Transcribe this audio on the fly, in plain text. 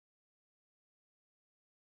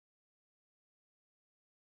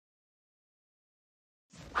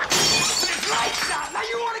Now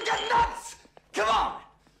you want to get nuts? Come on,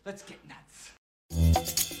 let's get nuts.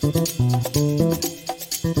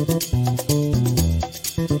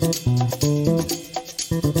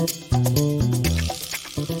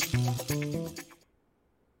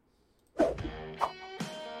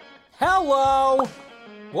 Hello!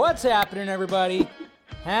 What's happening, everybody?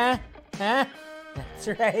 Huh? That's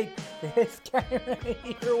right. This guy right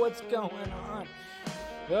here. What's going on?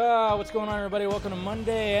 What's going on, everybody? Welcome to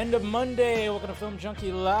Monday, end of Monday. Welcome to Film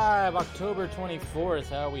Junkee Live, October 24th.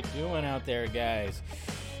 How we doing out there, guys?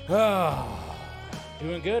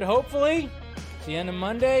 Doing good, hopefully. It's the end of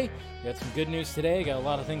Monday. Got some good news today. Got a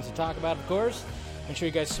lot of things to talk about, of course. Make sure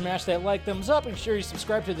you guys smash that like, thumbs up. Make sure you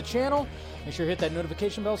subscribe to the channel. Make sure you hit that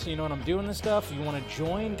notification bell so you know when I'm doing this stuff. If you want to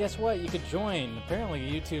join, guess what? You could join. Apparently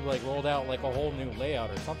YouTube rolled out a whole new layout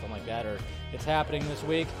or something like that, or it's happening this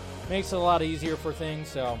week. Makes it a lot easier for things,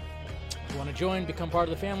 so if you want to join, become part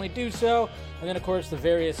of the family, do so. And then, of course, the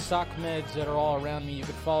various sock meds that are all around me, you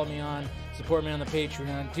can follow me on, support me on the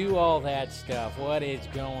Patreon, do all that stuff. What is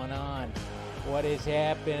going on? What is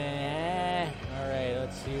happening? All right,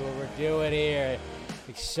 let's see what we're doing here.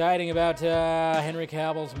 Exciting about Henry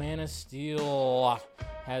Cavill's Man of Steel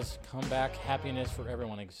has come back. Happiness for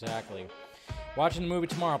everyone, exactly. Watching the movie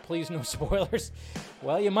tomorrow, please no spoilers.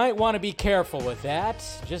 Well, you might want to be careful with that.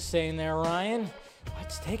 Just saying there, Ryan.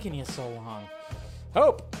 What's taking you so long?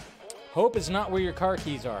 Hope is not where your car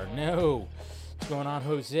keys are. No. What's going on,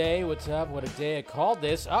 Jose? What's up? What a day I called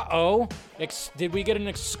this. Uh-oh. Did we get an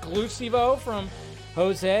exclusivo from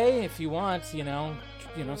Jose? If you want,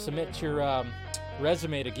 submit your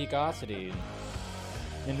resume to Geekosity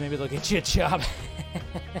and maybe they'll get you a job.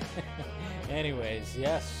 Anyways,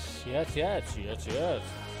 yes. What's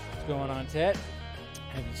going on, Ted?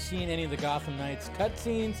 Have you seen any of the Gotham Knights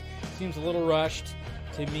cutscenes? Seems a little rushed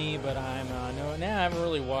to me, but I haven't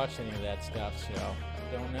really watched any of that stuff, so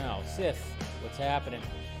don't know. Sith, what's happening?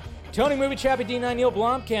 Tony Movie Chappie D9 Neil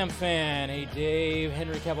Blomkamp fan. Hey Dave,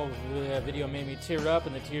 Henry Cavill's video made me tear up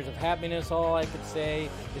in the tears of happiness. All I could say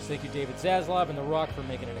is thank you David Zaslav and The Rock for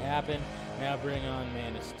making it happen. Now bring on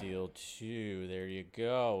Man of Steel 2. There you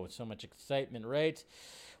go. So much excitement, right?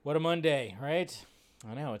 What a Monday, right?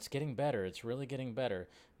 I know, it's getting better. It's really getting better.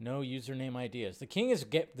 No username ideas. The king is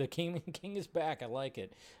back. I like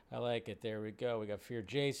it. There we go. We got Fear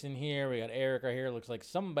Jason here. We got Eric right here. Looks like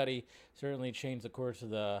somebody certainly changed the course of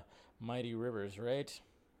the mighty rivers, right?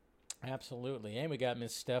 Absolutely. And we got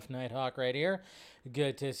Miss Steph Nighthawk right here.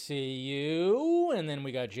 Good to see you. And then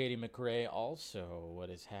we got JD McRae also. What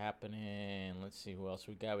is happening? Let's see who else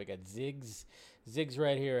we got. We got Ziggs. Ziggs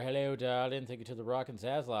right here. Hello, darling. Thank you to The Rock and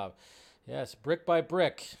Zaslav. Yes, brick by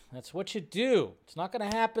brick. That's what you do. It's not going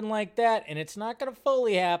to happen like that, and it's not going to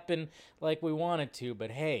fully happen like we want it to,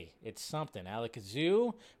 but hey, it's something.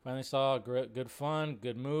 Alakazoo, finally saw good fun,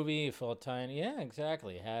 good movie. It felt tiny. Yeah,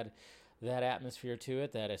 exactly. It had that atmosphere to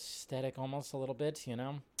it, that aesthetic almost a little bit,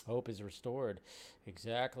 Hope is restored.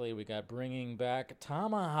 Exactly. We got bringing back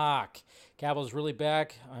Tomahawk. Cavill's really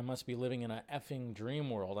back. I must be living in a effing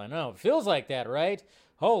dream world. I know. It feels like that, right?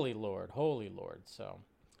 Holy Lord. So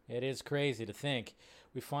it is crazy to think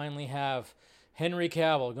we finally have Henry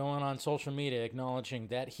Cavill going on social media acknowledging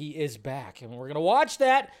that he is back. And we're going to watch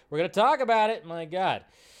that. We're going to talk about it. My God.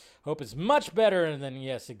 Hope is much better than,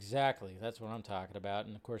 yes, exactly. That's what I'm talking about.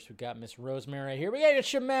 And, of course, we've got Miss Rosemary right here. We got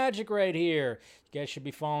Shamagic right here. You guys should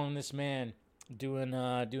be following this man. Doing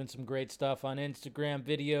some great stuff on Instagram,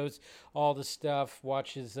 videos, all the stuff.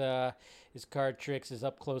 Watch his card tricks, his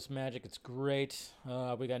up-close magic. It's great.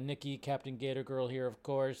 We got Nikki, Captain Gator Girl here, of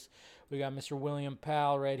course. We got Mr. William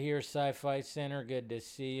Powell right here, Sci-Fi Center. Good to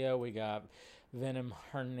see you. We got Venom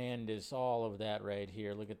Hernandez, all of that right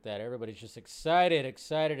here. Look at that. Everybody's just excited.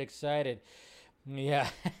 Yeah.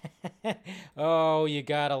 Oh, you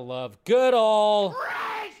gotta love good old.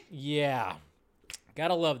 Right. Yeah.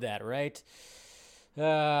 Gotta love that, right?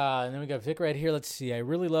 And then we got Vic right here. Let's see. I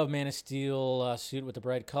really love Man of Steel suit with the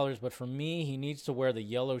bright colors, but for me, he needs to wear the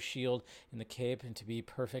yellow shield and the cape and to be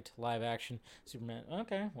perfect live action Superman.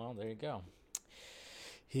 Okay, well, there you go.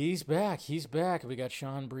 He's back. We got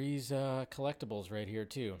Sean Breeze collectibles right here,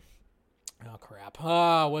 too. Oh, crap.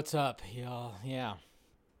 What's up, y'all? Yeah.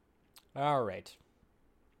 All right.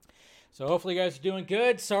 So hopefully you guys are doing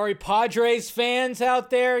good. Sorry, Padres fans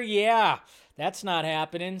out there. Yeah. That's not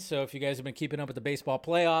happening. So if you guys have been keeping up with the baseball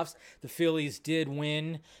playoffs, the Phillies did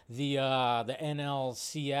win the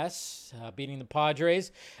NLCS, beating the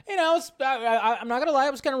Padres. You know, I'm not gonna lie,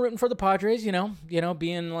 I was kind of rooting for the Padres. You know,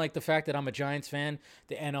 being like the fact that I'm a Giants fan,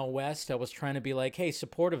 the NL West, I was trying to be like, hey,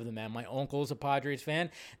 supportive of them, man. My uncle is a Padres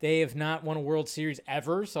fan. They have not won a World Series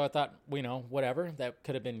ever, so I thought, whatever, that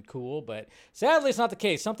could have been cool. But sadly, it's not the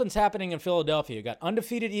case. Something's happening in Philadelphia. You got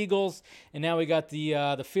undefeated Eagles, and now we got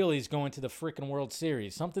the Phillies going to the freaking World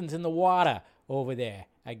Series. Something's in the water over there,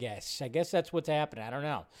 I guess. I guess that's what's happening. I don't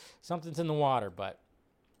know. Something's in the water, but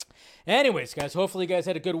anyways, guys, hopefully you guys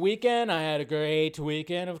had a good weekend. I had a great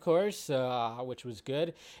weekend, of course, which was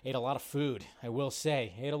good. Ate a lot of food, I will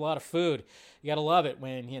say. Ate a lot of food. You got to love it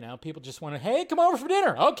when, people just want to, hey, come over for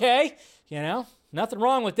dinner. Okay. Nothing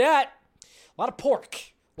wrong with that. A lot of pork.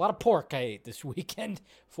 A lot of pork I ate this weekend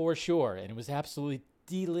for sure, and it was absolutely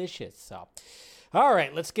delicious. So, all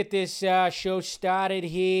right, let's get this show started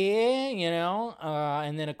here,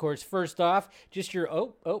 and then, of course, first off, just your,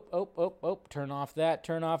 turn off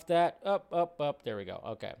that, up, there we go,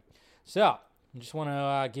 okay. So, I just want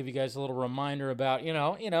to give you guys a little reminder about,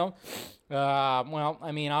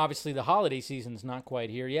 obviously the holiday season's not quite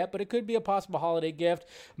here yet, but it could be a possible holiday gift.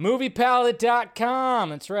 MoviePalette.com.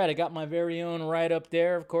 That's right. I got my very own right up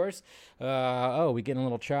there, of course. We getting a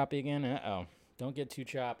little choppy again? Uh-oh. Don't get too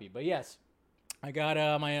choppy. But yes, I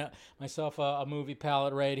got myself a movie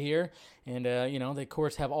palette right here, and they of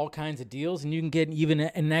course have all kinds of deals, and you can get even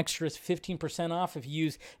an extra 15% off if you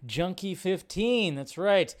use Junkee 15. That's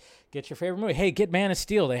right. Get your favorite movie. Hey, get Man of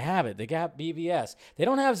Steel. They have it. They got BVS. They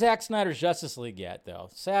don't have Zack Snyder's Justice League yet, though.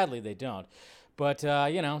 Sadly, they don't. But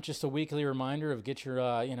just a weekly reminder of get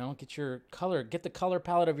the color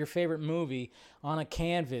palette of your favorite movie on a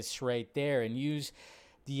canvas right there, and use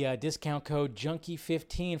the discount code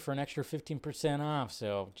Junkee15 for an extra 15% off.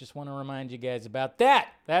 So just want to remind you guys about that.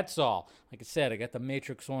 That's all. Like I said, I got the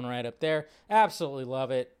Matrix one right up there. Absolutely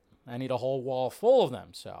love it. I need a whole wall full of them.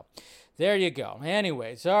 So there you go.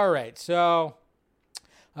 Anyways, all right. So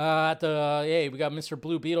we got Mr.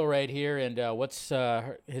 Blue Beetle right here, and what's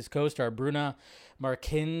his co-star, Bruna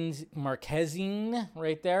Marquezine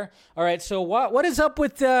right there. All right, so what is up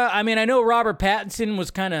with, I know Robert Pattinson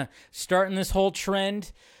was kind of starting this whole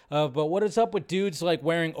trend, but what is up with dudes like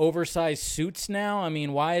wearing oversized suits now?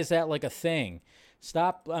 Why is that like a thing?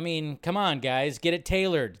 Stop, come on, guys, get it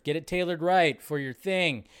tailored right for your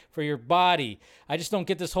thing, for your body. I just don't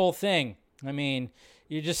get this whole thing.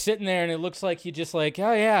 You're just sitting there and it looks like you just like,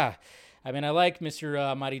 oh yeah, I like Mr.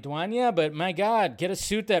 Maridueña, but my God, get a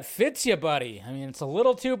suit that fits you, buddy. It's a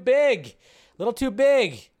little too big.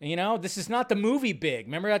 This is not the movie Big.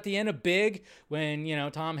 Remember at the end of Big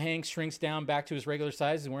when, Tom Hanks shrinks down back to his regular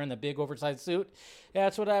size and wearing the big oversized suit? Yeah,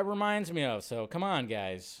 that's what that reminds me of. So come on,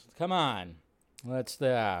 guys. Come on.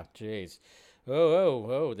 Jeez.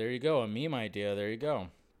 Oh, there you go. A meme idea. There you go.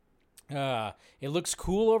 It looks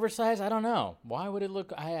cool oversized. I don't know. Why would it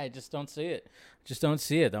look? I just don't see it.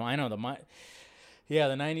 Though. I know the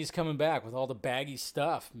 90s coming back with all the baggy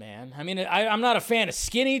stuff, man. I'm not a fan of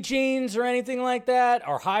skinny jeans or anything like that,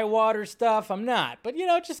 or high water stuff. I'm not. But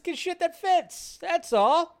just get shit that fits. That's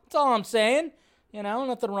all. That's all I'm saying.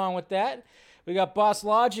 Nothing wrong with that. We got Boss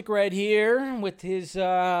Logic right here with his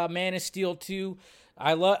Man of Steel 2.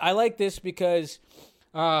 I like this because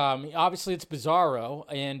obviously it's Bizarro,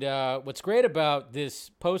 and what's great about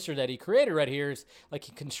this poster that he created right here is like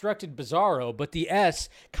he constructed Bizarro, but the S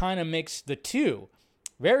kind of makes the 2.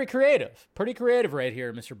 Very creative. Pretty creative right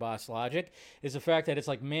here, Mr. Boss Logic, is the fact that it's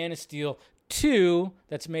like Man of Steel 2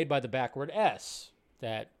 that's made by the backward S.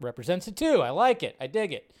 That represents a 2. I like it. I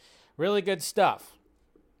dig it. Really good stuff.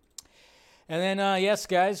 And then, yes,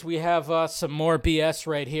 guys, we have some more BS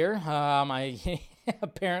right here.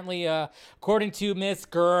 Apparently, according to Miss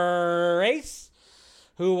Grace,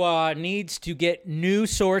 who needs to get new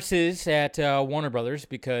sources at Warner Brothers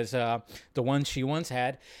because the ones she once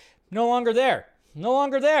had no longer there,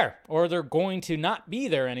 or they're going to not be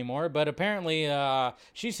there anymore. But apparently,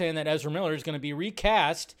 she's saying that Ezra Miller is going to be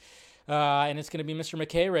recast, and it's going to be Mr.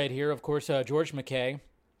 McKay right here, of course, George McKay,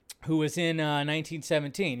 who was in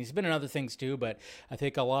 1917. He's been in other things too, but I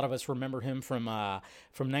think a lot of us remember him from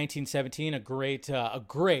 1917. A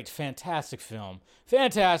great, fantastic film.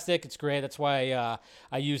 Fantastic. It's great. That's why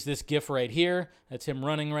I use this GIF right here. That's him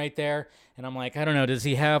running right there. And I'm like, I don't know. Does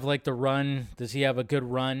he have like the run? Does he have a good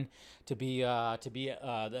run to be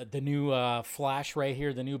the new Flash right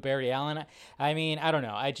here, the new Barry Allen? I don't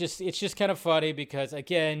know. It's just kind of funny because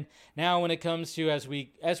again, now when it comes to as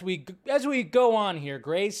we go on here,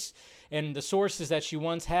 Grace and the sources that she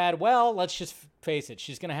once had, well, let's just face it,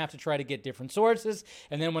 she's going to have to try to get different sources.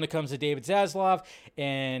 And then when it comes to David Zaslav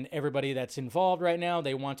and everybody that's involved right now,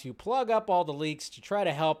 they want to plug up all the leaks to try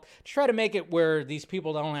to make it where these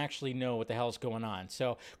people don't actually know what the hell's going on.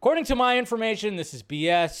 So according to my information, this is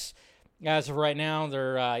BS. As of right now,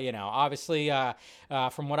 they're, obviously,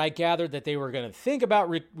 from what I gathered, that they were going to think about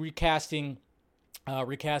recasting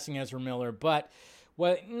Ezra Miller, but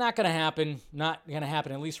not going to happen. Not going to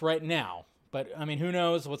happen, at least right now. But, I mean, who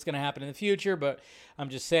knows what's going to happen in the future, but I'm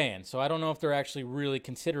just saying. So I don't know if they're actually really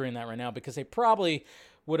considering that right now, because they probably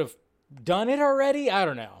would have done it already. I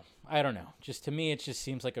don't know. Just to me, it just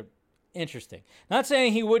seems like interesting. Not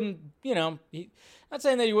saying he wouldn't, not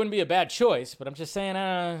saying that he wouldn't be a bad choice, but I'm just saying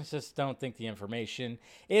I just don't think the information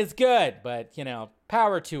is good. But,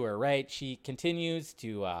 power to her, right? She continues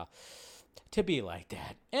to be like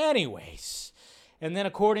that. Anyways, and then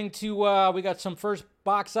according to, we got some first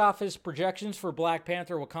box office projections for Black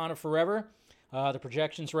Panther Wakanda Forever. The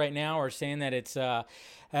projections right now are saying that it's going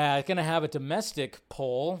to have a domestic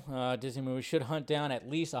poll. Disney movie should hunt down at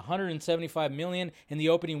least $175 million in the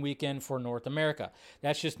opening weekend for North America.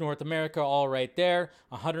 That's just North America all right there,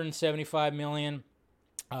 $175 million.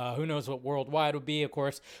 Who knows what worldwide would be? Of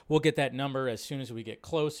course, we'll get that number as soon as we get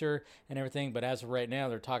closer and everything. But as of right now,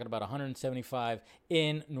 they're talking about 175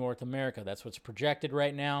 in North America. That's what's projected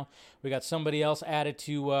right now. We got somebody else added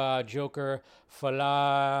to Joker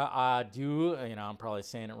Fala Adu. I'm probably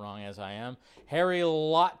saying it wrong as I am. Harry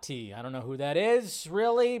Lotte. I don't know who that is,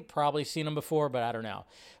 really. Probably seen him before, but I don't know.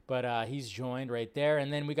 But he's joined right there.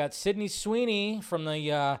 And then we got Sydney Sweeney from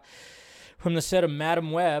the set of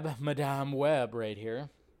Madame Web right here.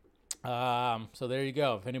 So there you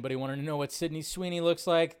go. If anybody wanted to know what Sydney Sweeney looks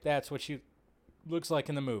like, that's what she looks like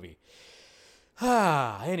in the movie.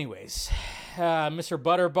 Anyways, Mr.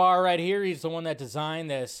 Butterbar right here, he's the one that designed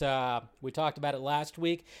this. We talked about it last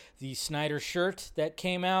week. The Snyder shirt that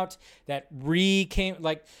came out, that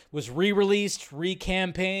was re-released,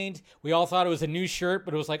 re-campaigned. We all thought it was a new shirt,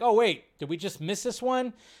 but it was like, oh wait, did we just miss this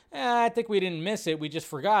one? I think we didn't miss it. We just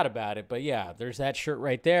forgot about it. But yeah, there's that shirt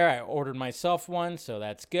right there. I ordered myself one, so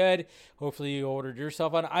that's good. Hopefully you ordered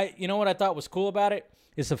yourself one. You know what I thought was cool about it?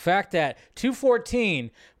 Is the fact that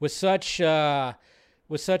 214 was such the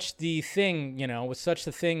thing,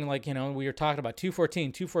 like, we were talking about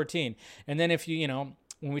 214. And then if when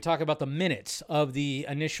we talk about the minutes of the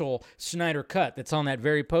initial Snyder cut that's on that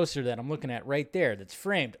very poster that I'm looking at right there, that's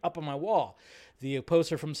framed up on my wall, the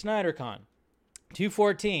poster from SnyderCon,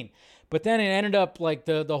 214. But then it ended up like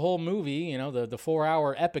the whole movie, the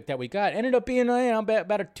 4-hour epic that we got ended up being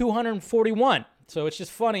about a 241. So it's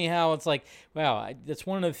just funny how it's like, wow, that's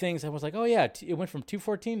one of the things I was like, oh yeah, it went from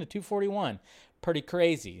 214 to 241. Pretty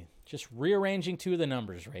crazy. Just rearranging two of the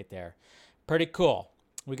numbers right there. Pretty cool.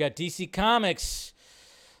 We got DC Comics.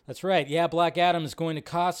 That's right. Yeah, Black Adam is going to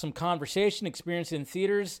cause some conversation experience in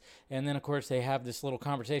theaters. And then, of course, they have this little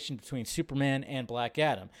conversation between Superman and Black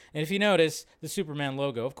Adam. And if you notice, the Superman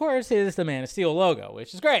logo, of course, is the Man of Steel logo,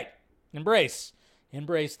 which is great. Embrace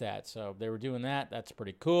that. So they were doing that. That's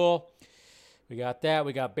pretty cool. We got that.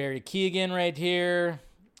 We got Barry Keoghan right here,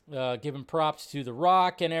 giving props to The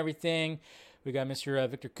Rock and everything. We got Mr.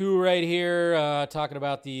 Victor Koo right here talking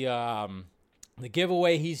about the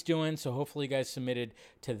giveaway he's doing. So hopefully you guys submitted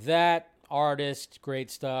to that. Artist, great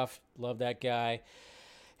stuff. Love that guy.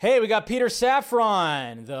 Hey, we got Peter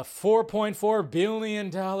Safran, the $4.4 billion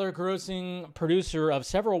grossing producer of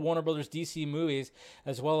several Warner Brothers DC movies,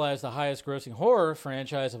 as well as the highest grossing horror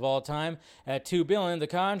franchise of all time. At $2 billion, The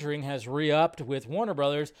Conjuring has re-upped with Warner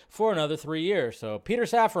Brothers for another 3 years. So Peter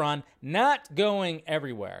Safran not going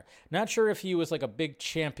everywhere. Not sure if he was like a big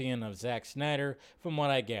champion of Zack Snyder, from what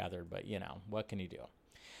I gathered, but what can you do?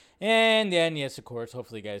 And then, yes, of course,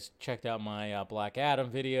 hopefully you guys checked out my Black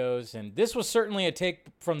Adam videos. And this was certainly a take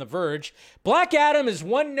from The Verge. Black Adam is a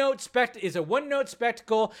one-note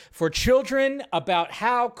spectacle for children about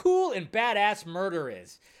how cool and badass murder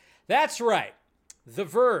is. That's right. The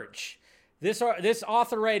Verge. This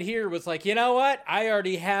author right here was like, you know what? I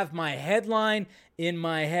already have my headline in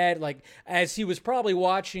my head. Like, as he was probably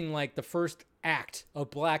watching, like, the first act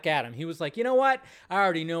of Black Adam, he was like, you know what? I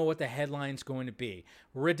already know what the headline's going to be.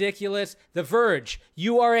 Ridiculous. The Verge,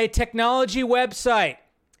 you are a technology website.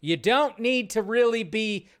 You don't need to really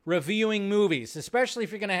be reviewing movies, especially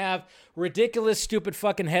if you're going to have ridiculous, stupid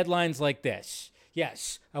fucking headlines like this.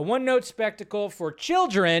 Yes, a one-note spectacle for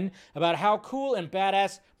children about how cool and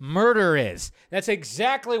badass murder is. That's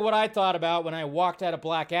exactly what I thought about when I walked out of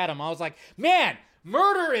Black Adam. I was like, man,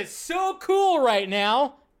 murder is so cool right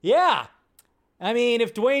now. Yeah. I mean,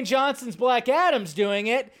 if Dwayne Johnson's Black Adam's doing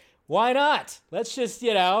it, why not? Let's just,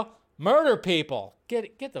 Murder people.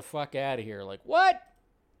 Get the fuck out of here. Like, what?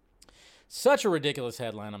 Such a ridiculous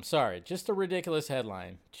headline. I'm sorry. Just a ridiculous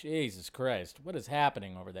headline. Jesus Christ. What is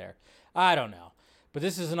happening over there? I don't know. But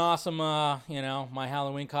this is an awesome, my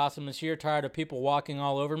Halloween costume this year. Tired of people walking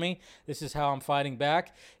all over me. This is how I'm fighting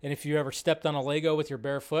back. And if you ever stepped on a Lego with your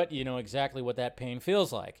bare foot, you know exactly what that pain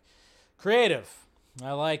feels like. Creative.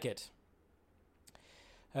 I like it.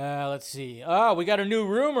 Let's see. Oh, we got a new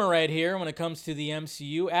rumor right here when it comes to the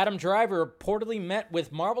MCU. Adam Driver reportedly met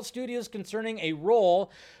with Marvel Studios concerning a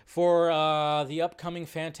role for the upcoming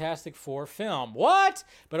Fantastic Four film. What?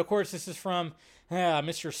 But of course, this is from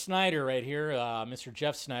Mr. Snyder right here, Mr.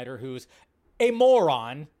 Jeff Snyder, who's a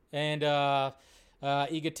moron and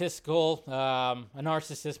egotistical, a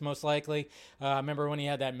narcissist most likely. Remember when he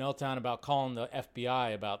had that meltdown about calling the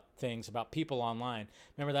FBI about things, about people online.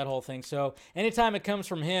 Remember that whole thing? So anytime it comes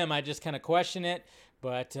from him, I just kind of question it.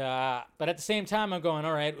 But at the same time, I'm going,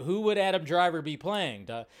 all right, who would Adam Driver be playing?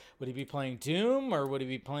 Would he be playing Doom, or would he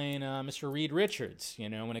be playing Mr. Reed Richards,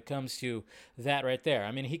 when it comes to that right there?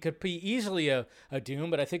 I mean, he could be easily a Doom,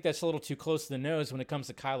 but I think that's a little too close to the nose when it comes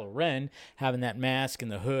to Kylo Ren, having that mask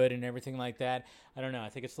and the hood and everything like that. I don't know. I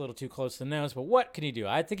think it's a little too close to the nose, but what can he do?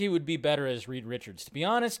 I think he would be better as Reed Richards. To be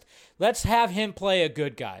honest, let's have him play a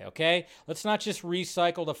good guy, okay? Let's not just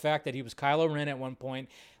recycle the fact that he was Kylo Ren at one point.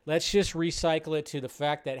 Let's just recycle it to the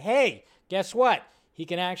fact that, hey, guess what? He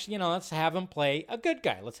can actually, let's have him play a good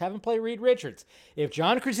guy. Let's have him play Reed Richards. If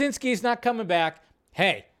John Krasinski is not coming back,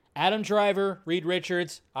 hey, Adam Driver, Reed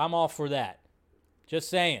Richards, I'm all for that. Just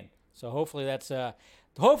saying. So hopefully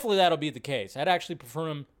that'll be the case. I'd actually prefer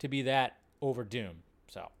him to be that over Doom.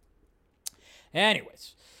 So,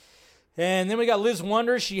 anyways. And then we got Liz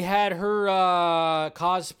Wonder. She had her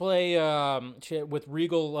cosplay with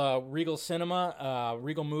Regal Cinema,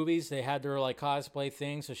 Regal Movies. They had their cosplay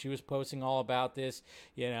thing, so she was posting all about this,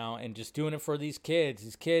 and just doing it for these kids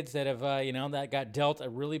that have, that got dealt a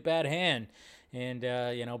really bad hand, and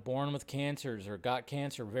born with cancers or got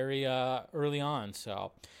cancer very early on.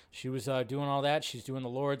 So she was doing all that. She's doing the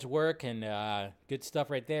Lord's work, and good stuff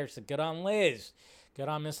right there. So good on Liz, good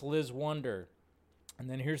on Miss Liz Wonder. And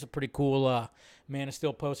then here's a pretty cool Man of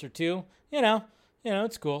Steel poster too.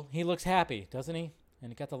 It's cool. He looks happy, doesn't he?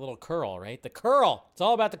 And he got the little curl, right? The curl. It's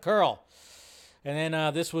all about the curl. And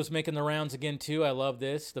then this was making the rounds again too. I love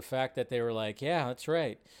this. The fact that they were like, yeah, that's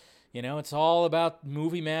right. It's all about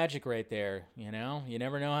movie magic right there. You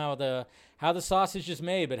never know how the sausage is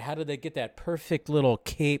made, but how do they get that perfect little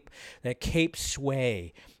cape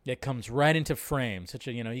sway that comes right into frame? Such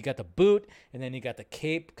a, you got the boot and then you got the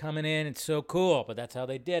cape coming in. It's so cool, but that's how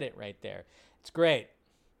they did it right there. It's great.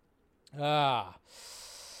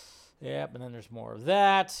 Yep, and then there's more of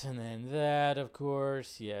that, and then that, of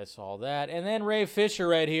course. Yes, all that. And then Ray Fisher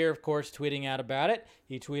right here, of course, tweeting out about it.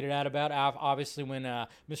 He tweeted out about, obviously, when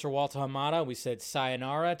Mr. Walter Hamada, we said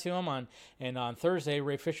sayonara to him. And on Thursday,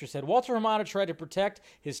 Ray Fisher said, Walter Hamada tried to protect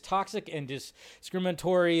his toxic and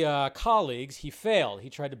discriminatory colleagues. He failed. He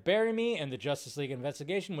tried to bury me and the Justice League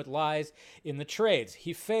investigation with lies in the trades.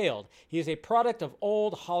 He failed. He is a product of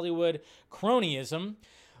old Hollywood cronyism.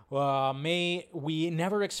 May we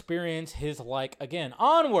never experience his like again.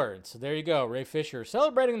 Onward. So there you go, Ray Fisher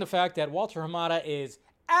celebrating the fact that Walter Hamada is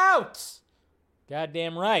out.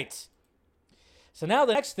 Goddamn right. So now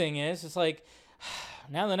the next thing is, hey,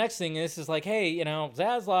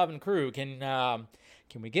 Zaslav and crew, can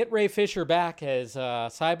we get Ray Fisher back as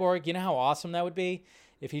Cyborg? You know how awesome that would be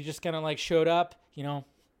if he just kind of showed up.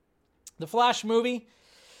 The Flash movie,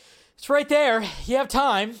 it's right there. You have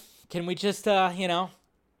time. Can we just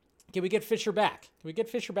can we get Fisher back? Can we get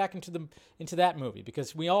Fisher back into that movie?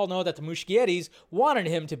 Because we all know that the Muschietis wanted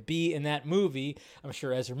him to be in that movie. I'm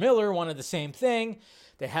sure Ezra Miller wanted the same thing.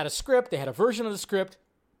 They had a script. They had a version of the script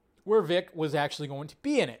where Vic was actually going to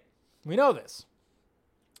be in it. We know this.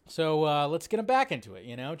 So let's get him back into it,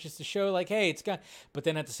 just to show hey, it's got. But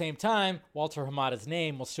then at the same time, Walter Hamada's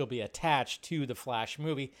name will still be attached to the Flash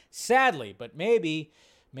movie. Sadly, but maybe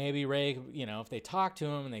Ray, if they talk to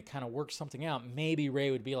him and they kind of work something out, maybe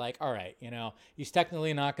Ray would be like, all right, he's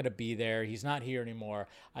technically not going to be there. He's not here anymore.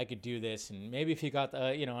 I could do this. And maybe if he got,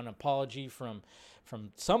 an apology from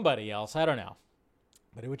somebody else, I don't know.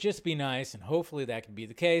 But it would just be nice, and hopefully that can be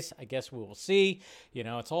the case. I guess we will see.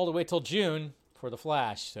 It's all the way till June for the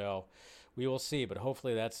Flash, so we will see. But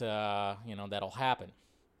hopefully that's, that'll happen.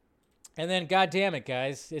 And then, God damn it,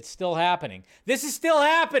 guys, it's still happening. This is still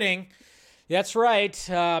happening. That's right,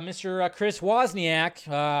 Mr. Chris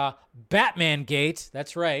Wozniak, Batman Gate.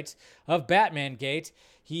 That's right, of Batman Gate.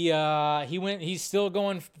 He's still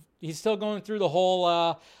going through the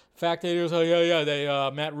whole fact that he goes, oh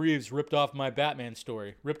yeah, Matt Reeves ripped off my Batman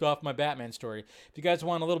story. If you guys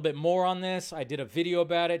want a little bit more on this, I did a video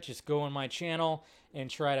about it. Just go on my channel and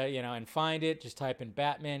try to, and find it. Just type in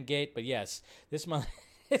Batman Gate. But yes, this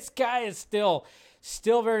guy is still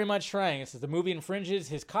very much trying. It says the movie infringes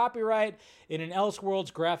his copyright in an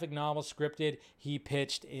Elseworlds graphic novel scripted. He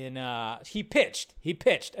pitched a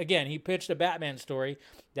Batman story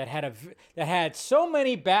that had so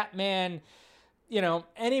many Batman.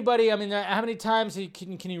 Anybody, I mean, how many times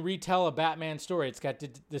can you retell a Batman story? It's got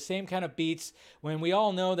the same kind of beats, when we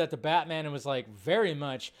all know that the Batman was like very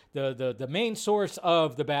much the main source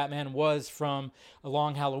of the Batman was from A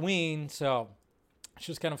Long Halloween. So it's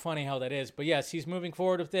just kind of funny how that is. But yes, he's moving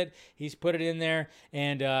forward with it. He's put it in there,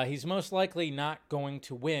 and he's most likely not going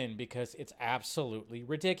to win because it's absolutely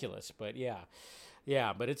ridiculous. But yeah,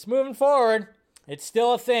 but it's moving forward. It's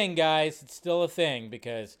still a thing, guys. It's still a thing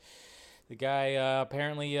because the guy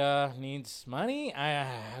apparently needs money.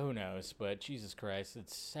 Who knows? But Jesus Christ,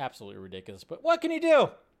 it's absolutely ridiculous. But what can you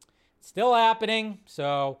do? It's still happening.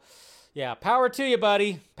 So, yeah, power to you,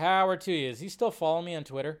 buddy. Power to you. Is he still following me on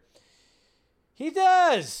Twitter? He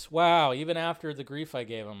does. Wow, even after the grief I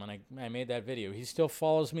gave him when I made that video, he still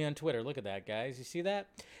follows me on Twitter. Look at that, guys. You see that?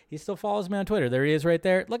 He still follows me on Twitter. There he is right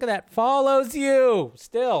there. Look at that. Follows you.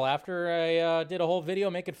 Still, after I did a whole video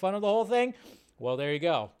making fun of the whole thing. Well, there you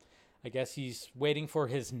go. I guess he's waiting for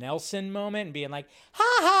his Nelson moment and being like, ha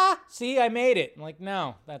ha, see, I made it. I'm like,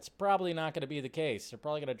 no, that's probably not going to be the case. They're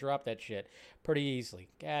probably going to drop that shit pretty easily.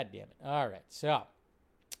 God damn it. All right, so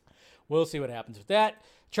we'll see what happens with that.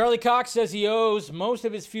 Charlie Cox says he owes most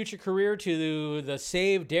of his future career to the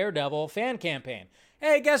Save Daredevil fan campaign.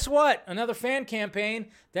 Hey, guess what? Another fan campaign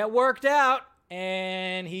that worked out,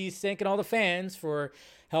 and he's thanking all the fans for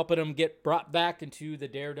helping him get brought back into the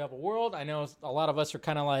Daredevil world. I know a lot of us are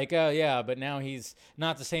kind of like, oh, yeah, but now he's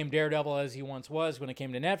not the same Daredevil as he once was when it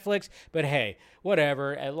came to Netflix. But hey,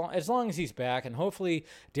 whatever. As long as he's back, and hopefully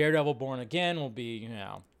Daredevil Born Again will be,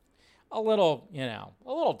 a little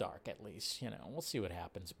dark at least. We'll see what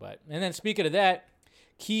happens. And then speaking of that,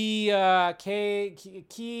 Ki Hua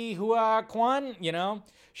Kwan,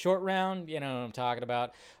 short round, what I'm talking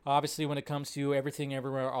about. Obviously, when it comes to Everything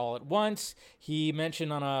Everywhere All at Once, he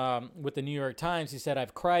mentioned with the New York Times, he said,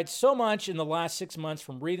 I've cried so much in the last 6 months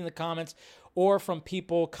from reading the comments or from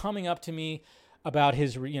people coming up to me about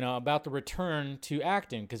about the return to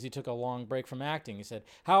acting, because he took a long break from acting. He said,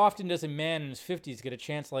 how often does a man in his 50s get a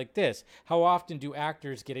chance like this? How often do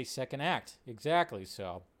actors get a second act? Exactly.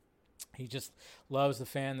 So he just loves the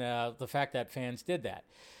fact that fans did that.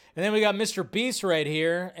 And then we got Mr. Beast right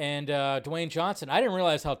here and Dwayne Johnson. I didn't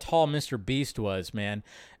realize how tall Mr. Beast was, man.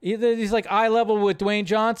 He's like eye level with Dwayne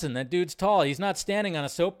Johnson. That dude's tall. He's not standing on a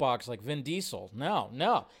soapbox like Vin Diesel.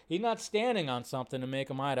 No. He's not standing on something to make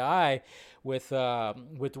him eye to eye with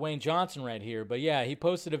Dwayne Johnson right here. But yeah, he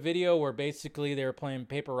posted a video where basically they were playing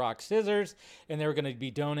paper, rock, scissors, and they were going to be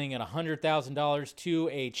donating $100,000 to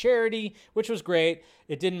a charity, which was great.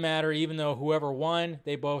 It didn't matter, even though whoever won,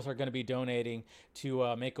 they both are going to be donating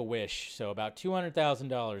to Make-A-Wish. So about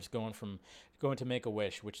 $200,000 going to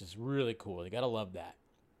Make-A-Wish, which is really cool. You got to love that.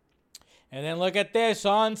 And then look at this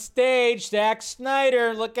on stage, Zack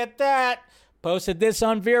Snyder. Look at that. Posted this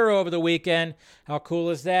on Vero over the weekend. How cool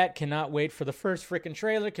is that? Cannot wait for the first freaking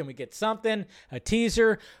trailer. Can we get something? A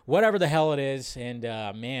teaser? Whatever the hell it is. And,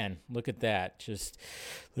 man, look at that. Just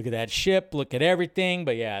look at that ship. Look at everything.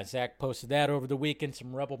 But, yeah, Zach posted that over the weekend.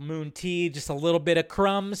 Some Rebel Moon tea. Just a little bit of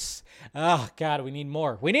crumbs. Oh, God, we need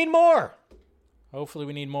more. We need more. Hopefully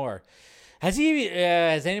we need more. Has he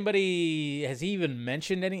even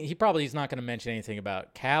mentioned any? He probably is not going to mention anything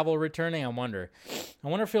about Cavill returning. I wonder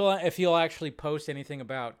if he'll actually post anything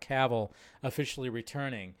about Cavill officially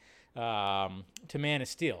returning to Man of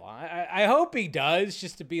Steel. I hope he does,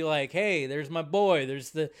 just to be like, hey, there's my boy. There's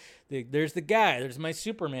the guy. There's my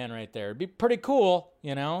Superman right there. It'd be pretty cool,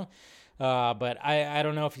 But I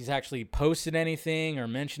don't know if he's actually posted anything or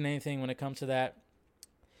mentioned anything when it comes to that.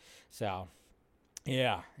 So.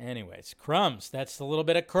 Yeah, anyways, crumbs. That's the little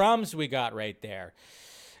bit of crumbs we got right there.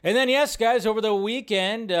 And then, yes, guys, over the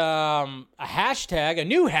weekend, a new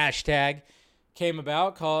hashtag came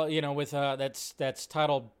about called, that's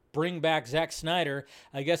titled Bring Back Zack Snyder.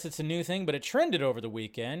 I guess it's a new thing, but it trended over the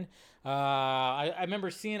weekend. I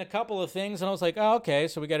remember seeing a couple of things, and I was like, oh, okay,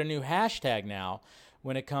 so we got a new hashtag now.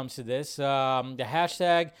 When it comes to this, the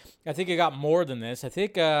hashtag, I think it got more than this. I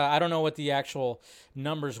think, I don't know what the actual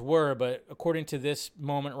numbers were, but according to this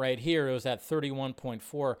moment right here, it was at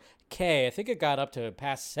 31.4K. I think it got up to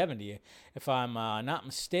past 70, if I'm not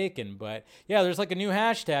mistaken. But yeah, there's like a new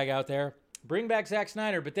hashtag out there. bring back Zack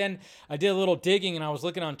Snyder. But then I did a little digging and I was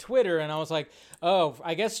looking on Twitter and I was like, oh,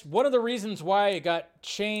 I guess one of the reasons why it got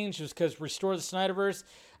changed was because Restore the Snyderverse,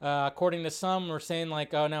 according to some, were saying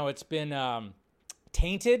like, oh no, it's been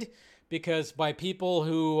tainted because by people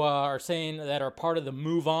who are saying that are part of the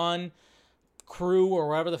Move On crew or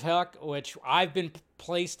whatever the heck, which I've been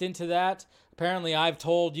placed into that. Apparently, I've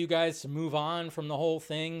told you guys to move on from the whole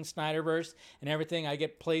thing, Snyderverse and everything. I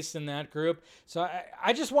get placed in that group. So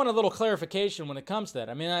I just want a little clarification when it comes to that.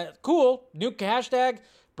 I mean, cool, new hashtag,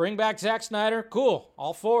 bring back Zack Snyder. Cool,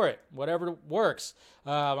 all for it. Whatever works.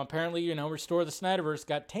 Apparently, Restore the Snyderverse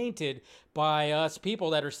got tainted by us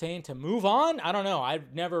people that are saying to move on. I don't know.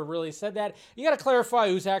 I've never really said that. You got to clarify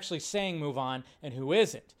who's actually saying move on and who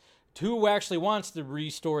isn't. Who actually wants the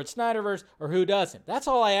restored Snyderverse or who doesn't. That's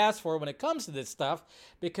all I ask for when it comes to this stuff,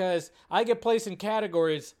 because I get placed in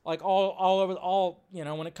categories like all over,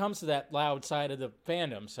 when it comes to that loud side of the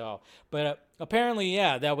fandom. So, but apparently,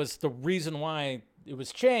 yeah, that was the reason why it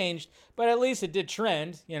was changed, but at least it did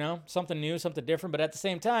trend, something new, something different. But at the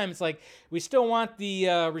same time, it's like we still want the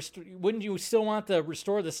wouldn't you still want the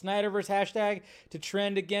Restore the Snyderverse hashtag to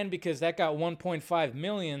trend again, because that got 1.5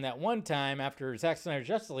 million that one time after Zack Snyder's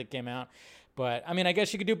Justice League came out. But I mean, I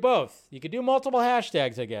guess you could do both. You could do multiple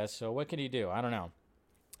hashtags, I guess. So what can you do? I don't know.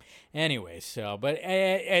 Anyway, so but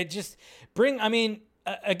just bring. I mean,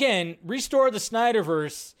 again, Restore the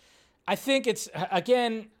Snyderverse. I think it's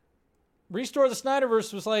again. Restore the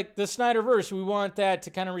Snyderverse was like the Snyderverse. We want that to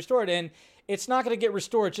kind of restore it. And it's not going to get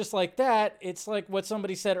restored just like that. It's like what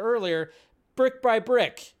somebody said earlier, brick by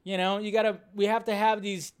brick. We have to have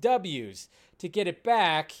these W's to get it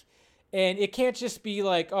back. And it can't just be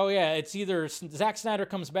like, oh yeah, it's either Zack Snyder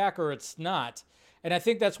comes back or it's not. And I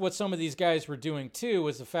think that's what some of these guys were doing too,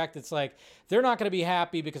 was the fact it's like they're not going to be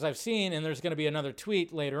happy, because I've seen, and there's going to be another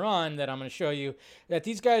tweet later on that I'm going to show you, that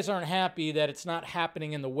these guys aren't happy that it's not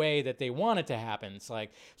happening in the way that they want it to happen. It's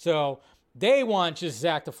like, so they want just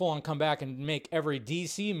Zack to full on come back and make every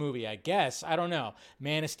DC movie, I guess. I don't know.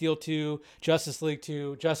 Man of Steel 2, Justice League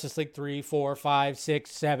 2, Justice League 3, 4, 5,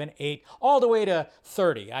 6, 7, 8, all the way to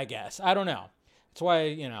 30, I guess. I don't know. That's why,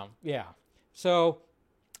 yeah. So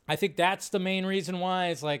I think that's the main reason why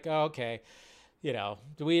it's like, oh, okay,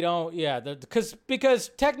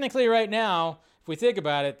 because technically right now, if we think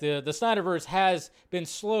about it, the Snyderverse has been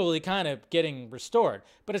slowly kind of getting restored,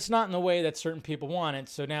 but it's not in the way that certain people want it.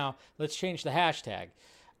 So now let's change the hashtag.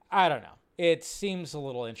 I don't know. It seems a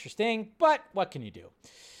little interesting, but what can you do?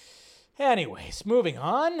 Anyways, moving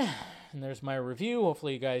on. And there's my review.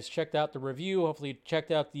 Hopefully you guys checked out the review. Hopefully you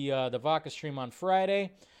checked out the Vodka stream on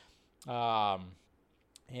Friday.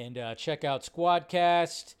 And check out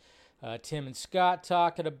Squadcast, Tim and Scott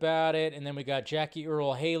talking about it. And then we got Jackie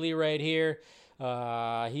Earl Haley right here.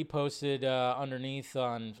 He posted underneath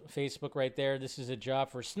on Facebook right there, this is a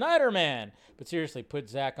job for Snyder Man. But seriously, put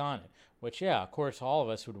Zack on it. Which, yeah, of course, all of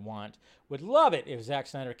us would love it if Zack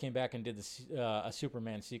Snyder came back and did a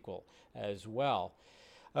Superman sequel as well.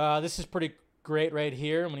 This is pretty great right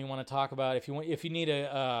here when you want to talk about if you need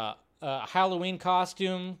a Halloween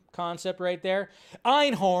costume concept right there.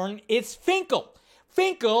 Einhorn, it's Finkel.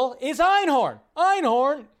 Finkel is Einhorn.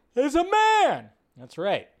 Einhorn is a man. That's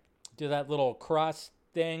right. Do that little cross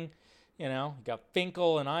thing. You got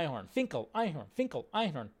Finkel and Einhorn. Finkel, Einhorn, Finkel,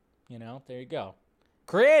 Einhorn. There you go.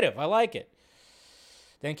 Creative. I like it.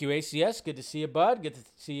 Thank you, ACS. Good to see you, bud. Good to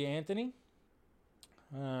see you, Anthony.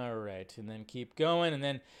 All right. And then keep going. And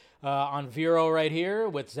then on Vero right here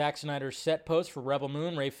with Zack Snyder's set post for Rebel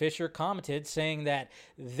Moon, Ray Fisher commented saying that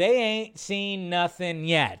they ain't seen nothing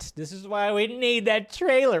yet. This is why we need that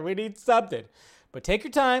trailer. We need something. But take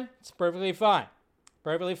your time. It's perfectly fine.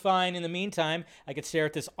 Perfectly fine. In the meantime, I could stare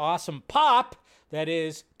at this awesome pop that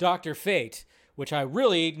is Dr. Fate, which I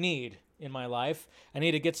really need in my life. I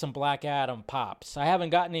need to get some Black Adam pops. I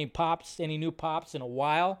haven't gotten any new pops in a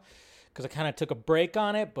while, because I kind of took a break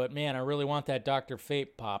on it, but man, I really want that Dr.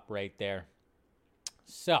 Fate pop right there.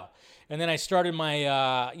 So, and then I started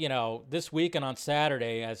my, this weekend on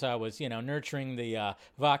Saturday, as I was, nurturing the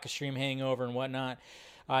Vodka stream hangover and whatnot,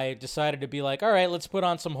 I decided to be like, all right, let's put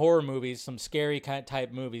on some horror movies, some scary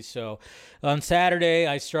type movies. So on Saturday,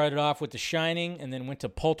 I started off with The Shining and then went to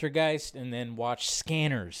Poltergeist and then watched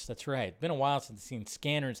Scanners. That's right. It's been a while since I've seen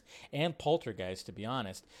Scanners and Poltergeist, to be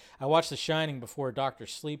honest. I watched The Shining before Dr.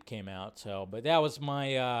 Sleep came out. But that was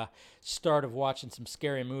my start of watching some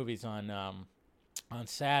scary movies on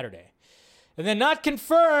Saturday. And then not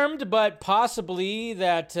confirmed, but possibly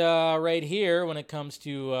that right here when it comes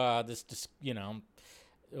to this,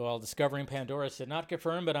 Discovering Pandora said not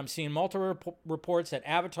confirmed, but I'm seeing multiple reports that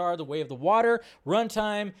Avatar: The Way of the Water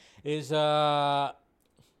runtime is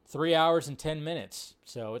 3 hours and 10 minutes.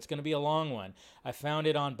 So it's going to be a long one. I found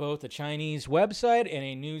it on both a Chinese website and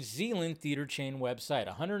a New Zealand theater chain website.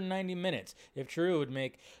 190 minutes. If true, it would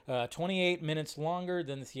make 28 minutes longer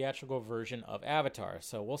than the theatrical version of Avatar.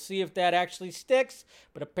 So we'll see if that actually sticks.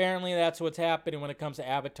 But apparently that's what's happening when it comes to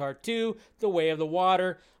Avatar 2, The Way of the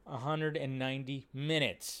Water. 190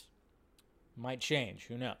 minutes. Might change.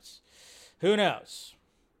 Who knows? Who knows?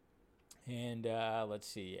 And let's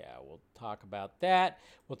see. Yeah, we'll talk about that.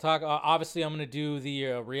 We'll talk. Obviously, I'm going to do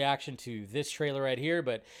the reaction to this trailer right here.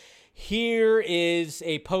 But here is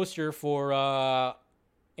a poster for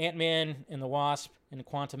Ant-Man and the Wasp and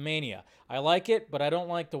Quantumania. I like it, but I don't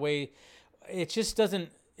like the way it just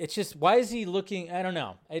doesn't. It's just, why is he looking? I don't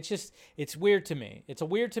know. It's weird to me. It's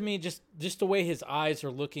weird to me just the way his eyes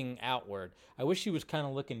are looking outward. I wish he was kind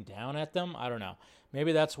of looking down at them. I don't know.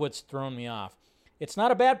 Maybe that's what's thrown me off. It's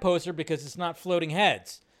not a bad poster because it's not floating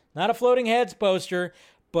heads. Not a floating heads poster,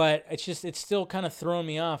 but it's still kind of throwing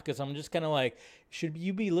me off because I'm just kind of like, should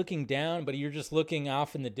you be looking down, but you're just looking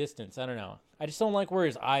off in the distance? I don't know. I just don't like where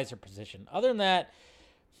his eyes are positioned. Other than that,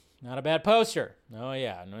 not a bad poster. Oh,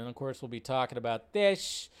 yeah. And then, of course, we'll be talking about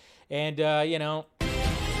this. And, oh,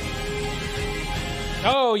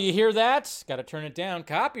 you hear that? Got to turn it down.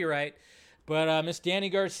 Copyright. But Miss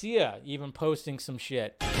Danny Garcia even posting some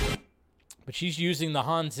shit. But she's using the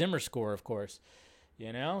Hans Zimmer score, of course.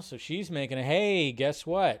 So she's making a, hey, guess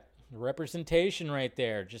what? Representation right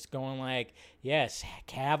there. Just going like, yes,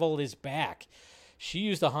 Cavill is back. She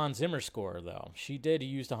used the Hans Zimmer score, though. She did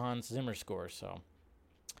use the Hans Zimmer score, so.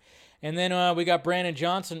 And then we got Brandon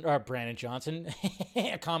Johnson,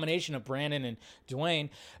 a combination of Brandon and Dwayne.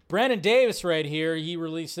 Brandon Davis right here, he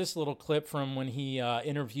released this little clip from when he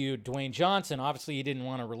interviewed Dwayne Johnson. Obviously, he didn't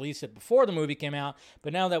want to release it before the movie came out,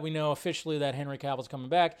 but now that we know officially that Henry Cavill's coming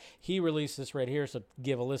back, he released this right here, so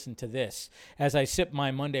give a listen to this as I sip my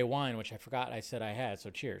Monday wine, which I forgot I said I had, so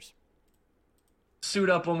cheers. Suit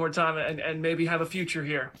up one more time and maybe have a future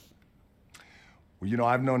here. Well,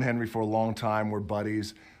 I've known Henry for a long time. We're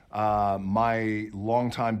buddies. My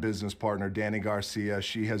longtime business partner, Danny Garcia,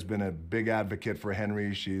 she has been a big advocate for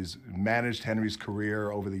Henry. She's managed Henry's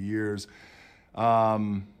career over the years.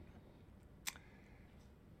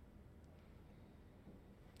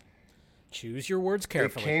 Choose your words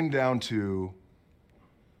carefully. It came down to,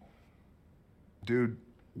 dude,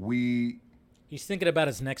 He's thinking about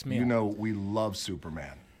his next meal. We love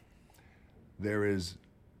Superman. There is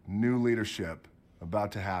new leadership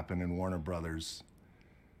about to happen in Warner Brothers.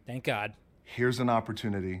 Thank God. Here's an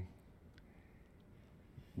opportunity.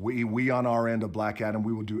 We on our end of Black Adam,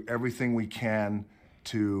 we will do everything we can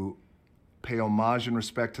to pay homage and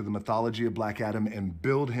respect to the mythology of Black Adam and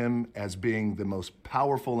build him as being the most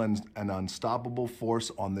powerful and unstoppable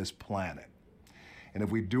force on this planet. And if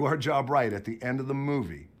we do our job right at the end of the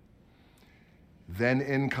movie, then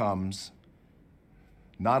in comes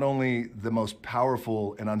not only the most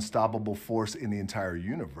powerful and unstoppable force in the entire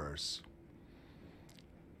universe,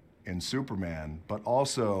 in Superman, but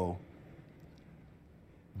also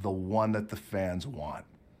the one that the fans want.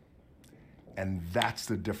 And that's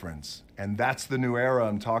the difference. And that's the new era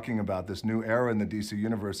I'm talking about. This new era in the DC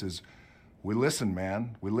universe is we listen,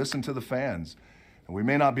 man. We listen to the fans. And we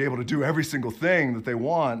may not be able to do every single thing that they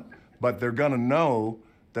want, but they're gonna know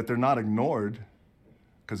that they're not ignored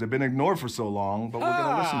because they've been ignored for so long, but we're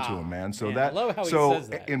gonna listen to them, man. So I love how he says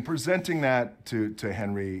that. In presenting that to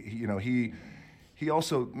Henry, he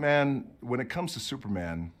also, man, when it comes to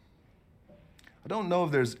Superman, I don't know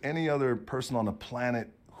if there's any other person on the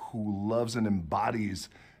planet who loves and embodies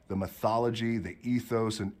the mythology, the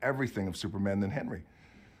ethos, and everything of Superman than Henry.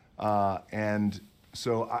 And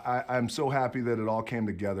so I'm so happy that it all came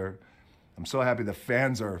together. I'm so happy the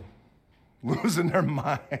fans are losing their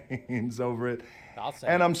minds over it.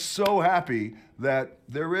 And I'm so happy that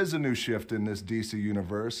there is a new shift in this DC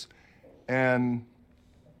universe, and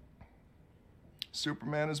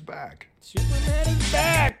Superman is back. Superman is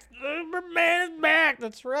back. Superman is back.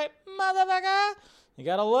 That's right, motherfucker. You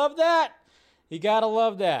gotta love that. You gotta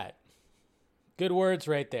love that. Good words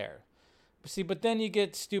right there. But then you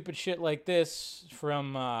get stupid shit like this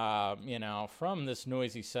from, from this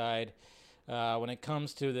noisy side when it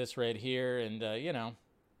comes to this right here. And,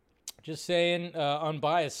 Just saying,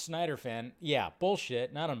 unbiased Snyder fan. Yeah,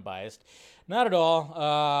 bullshit. Not unbiased. Not at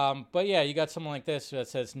all. But yeah, you got something like this that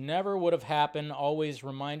says, never would have happened. Always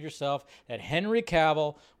remind yourself that Henry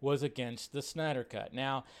Cavill was against the Snyder Cut.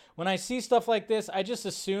 Now, when I see stuff like this, I just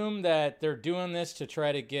assume that they're doing this to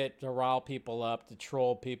try to rile people up, to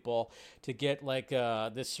troll people, to get like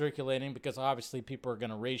this circulating, because obviously people are going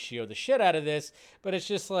to ratio the shit out of this. But it's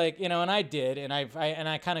just like, and I did, and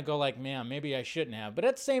I kind of go like, man, maybe I shouldn't have. But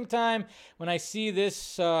at the same time, when I see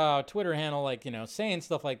this Twitter handle, like, saying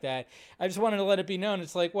stuff like that, I just wanted to let it be known.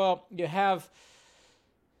 It's like, well, you have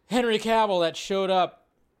Henry Cavill that showed up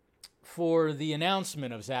for the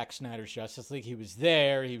announcement of Zack Snyder's Justice League. He was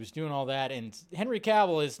there. He was doing all that. And Henry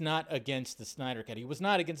Cavill is not against the Snyder Cut. He was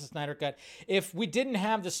not against the Snyder Cut. If we didn't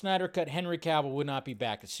have the Snyder Cut, Henry Cavill would not be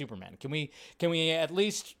back as Superman. Can we at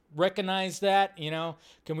least recognize that? Can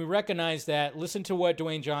we recognize that? Listen to what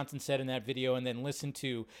Dwayne Johnson said in that video, and then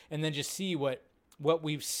just see what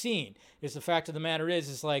we've seen. Is the fact of the matter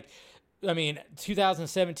is like,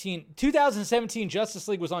 2017 Justice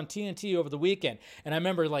League was on TNT over the weekend, and I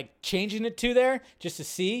remember like changing it to there just to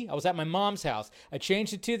see. I was at my mom's house. I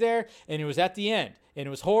changed it to there, and it was at the end, and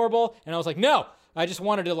it was horrible. And I was like, no. I just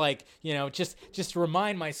wanted to just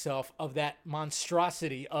remind myself of that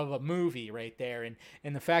monstrosity of a movie right there,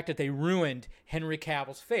 and the fact that they ruined Henry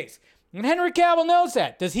Cavill's face. And Henry Cavill knows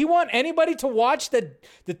that. Does he want anybody to watch the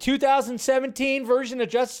 2017 version of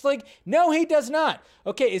Justice League? No, he does not.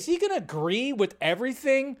 Okay, is he going to agree with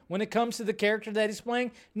everything when it comes to the character that he's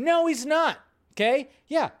playing? No, he's not. Okay?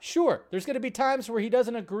 Yeah, sure. There's going to be times where he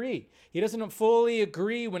doesn't agree. He doesn't fully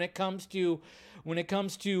agree when it comes to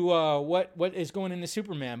what is going into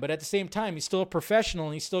Superman. But at the same time, he's still a professional,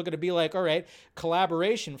 and he's still going to be like, all right,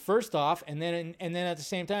 collaboration first off, and then at the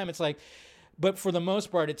same time, it's like, but for the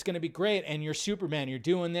most part, it's going to be great, and you're Superman, you're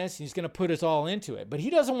doing this, he's going to put us all into it. But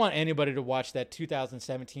he doesn't want anybody to watch that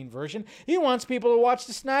 2017 version. He wants people to watch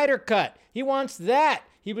the Snyder Cut. He wants that.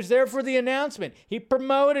 He was there for the announcement. He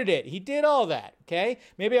promoted it. He did all that, okay?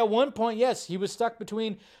 Maybe at one point, yes, he was stuck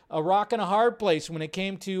between a rock and a hard place when it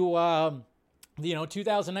came to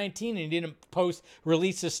 2019, and he didn't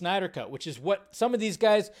release the Snyder Cut, which is what some of these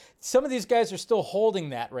guys are still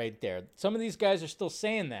holding that right there. Some of these guys are still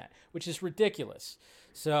saying that, which is ridiculous.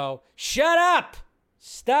 So shut up.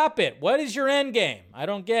 Stop it. What is your end game? I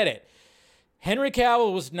don't get it. Henry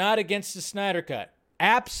Cavill was not against the Snyder Cut.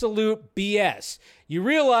 Absolute BS. You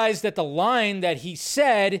realize that the line that he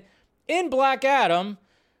said in Black Adam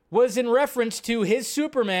was in reference to his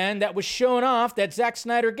Superman that was shown off that Zack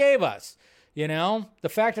Snyder gave us. The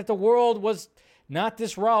fact that the world was not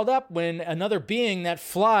this riled up when another being that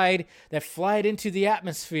flied into the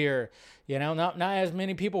atmosphere, not as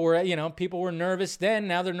many people were, people were nervous then.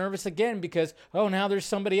 Now they're nervous again because, now there's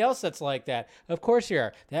somebody else that's like that. Of course you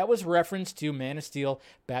are. That was reference to Man of Steel,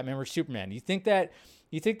 Batman vs Superman. You think that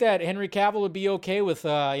Henry Cavill would be okay with,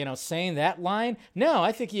 saying that line? No,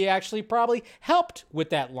 I think he actually probably helped with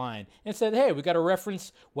that line and said, hey, we got to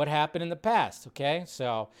reference what happened in the past, okay?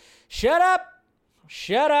 So, shut up.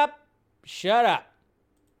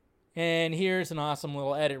 And here's an awesome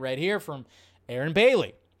little edit right here from Aaron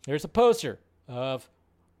Bailey. Here's a poster of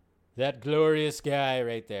that glorious guy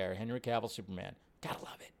right there, Henry Cavill Superman. Gotta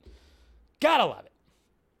love it.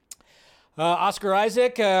 Oscar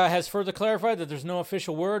Isaac has further clarified that there's no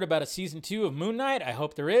official word about a season 2 of Moon Knight. I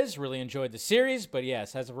hope there is. Really enjoyed the series. But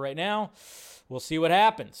yes, as of right now, we'll see what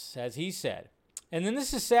happens, as he said. And then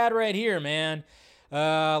this is sad right here, man.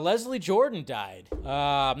 Leslie Jordan died.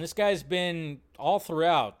 This guy's been all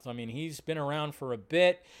throughout. I mean, he's been around for a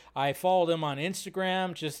bit. I followed him on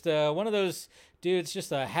Instagram. Just one of those dudes,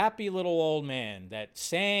 just a happy little old man that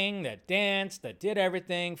sang, that danced, that did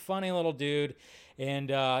everything. Funny little dude. And,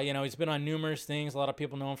 he's been on numerous things. A lot of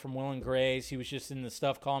people know him from Will and Grace. He was just in the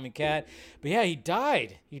stuff Call Me Cat. But, yeah, he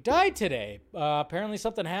died. He died today. Apparently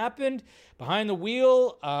something happened behind the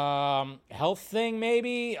wheel, health thing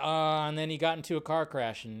maybe, and then he got into a car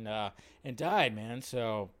crash and died, man.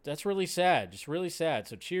 So that's really sad, just really sad.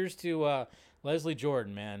 So cheers to Leslie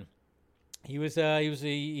Jordan, man. He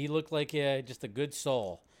looked like just a good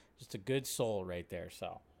soul right there,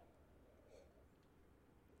 so.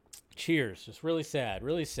 Cheers. Just really sad,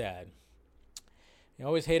 really sad. You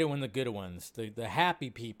always hate it when the good ones, the happy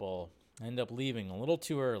people, end up leaving a little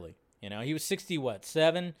too early. He was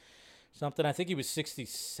 7 something. I think he was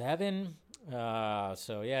 67.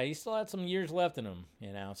 So, yeah, he still had some years left in him,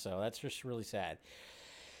 so that's just really sad.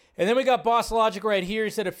 And then we got Boss Logic right here. He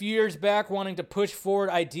said a few years back, wanting to push forward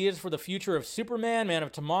ideas for the future of Superman, Man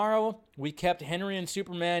of Tomorrow. We kept Henry and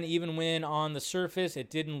Superman even when on the surface it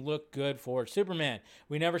didn't look good for Superman.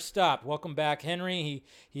 We never stopped. Welcome back, Henry.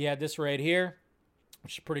 He had this right here,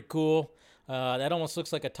 which is pretty cool. That almost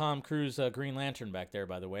looks like a Tom Cruise Green Lantern back there,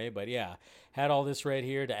 by the way. But yeah, had all this right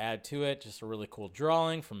here to add to it. Just a really cool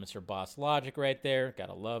drawing from Mr. Boss Logic right there.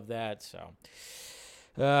 Gotta love that. So,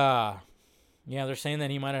 yeah, they're saying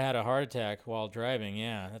that he might have had a heart attack while driving.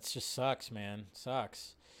 Yeah, that just sucks, man.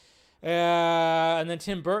 Sucks. And then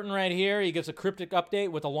Tim Burton right here. He gives a cryptic update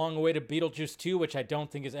with a long-awaited Beetlejuice 2, which I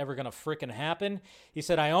don't think is ever going to frickin' happen. He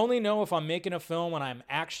said, I only know if I'm making a film when I'm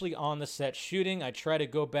actually on the set shooting. I try to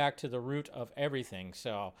go back to the root of everything.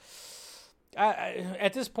 So,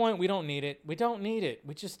 at this point, we don't need it. We don't need it.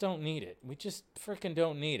 We just don't need it. We just frickin'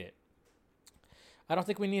 don't need it. I don't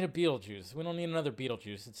think we need a Beetlejuice. We don't need another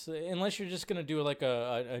Beetlejuice. It's unless you're just going to do like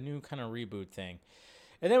a new kind of reboot thing.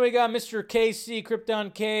 And then we got Mr. KC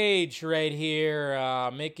Krypton Cage right here,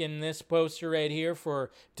 making this poster right here for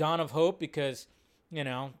Dawn of Hope because, you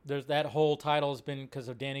know, there's that whole title has been because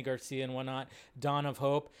of Danny Garcia and whatnot, Dawn of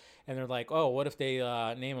Hope. And they're like, oh, what if they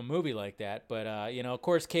name a movie like that? But, you know, of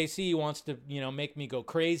course, KC wants to, you know, make me go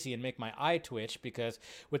crazy and make my eye twitch because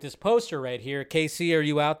with this poster right here, KC, are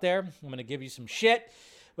you out there? I'm going to give you some shit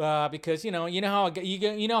because, you know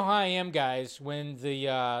how I am, guys, when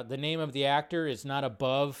the name of the actor is not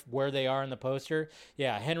above where they are in the poster.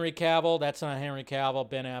 Yeah, Henry Cavill, that's not Henry Cavill.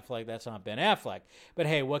 Ben Affleck, that's not Ben Affleck. But,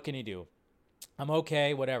 hey, what can you do? I'm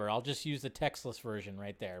okay, whatever. I'll just use the textless version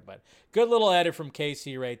right there. But good little edit from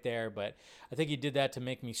KC right there. But I think he did that to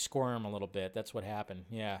make me squirm a little bit. That's what happened.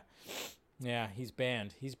 Yeah. Yeah, he's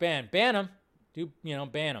banned. He's banned. Ban him.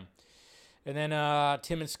 Ban him. And then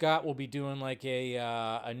Tim and Scott will be doing like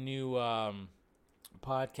a new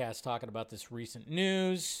podcast talking about this recent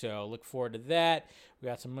news. So look forward to that. We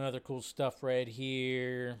got some other cool stuff right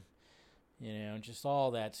here. You know, just all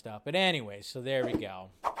that stuff. But anyway, so there we go.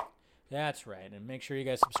 That's right. And make sure you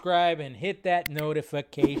guys subscribe and hit that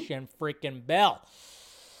notification freaking bell.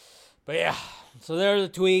 But yeah, so there are the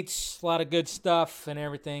tweets. A lot of good stuff and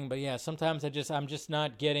everything. But yeah, sometimes I'm just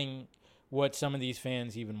not getting what some of these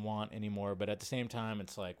fans even want anymore. But at the same time,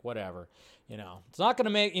 it's like, whatever. You know, it's not going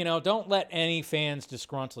to make, you know, don't let any fans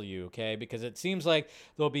disgruntle you, okay? Because it seems like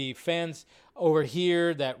there'll be fans over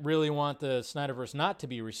here that really want the Snyderverse not to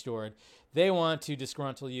be restored. They want to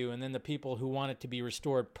disgruntle you, and then the people who want it to be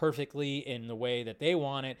restored perfectly in the way that they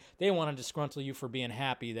want it, they want to disgruntle you for being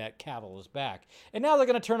happy that Cavill is back. And now they're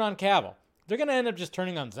going to turn on Cavill. They're going to end up just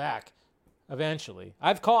turning on Zach eventually.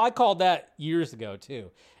 I called that years ago,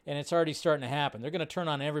 too, and it's already starting to happen. They're going to turn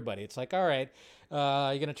on everybody. It's like, all right,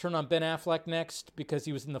 you're going to turn on Ben Affleck next because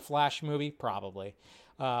he was in the Flash movie? Probably.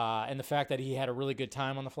 And the fact that he had a really good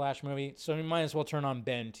time on the Flash movie. So you might as well turn on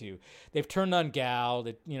Ben, too. They've turned on Gal.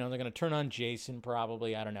 They're going to turn on Jason,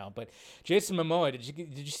 probably. I don't know. But Jason Momoa,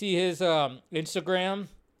 did you see his Instagram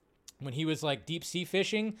when he was, like, deep-sea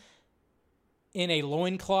fishing in a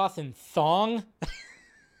loincloth and thong?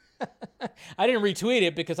 I didn't retweet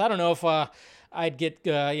it because I don't know if I'd get,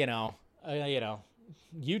 YouTube,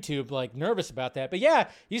 like, nervous about that. But, yeah,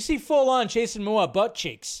 you see full-on Jason Momoa butt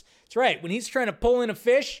cheeks. That's right. When he's trying to pull in a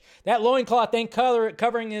fish, that loincloth ain't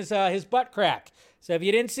covering his butt crack. So if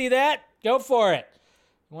you didn't see that, go for it.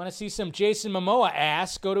 You want to see some Jason Momoa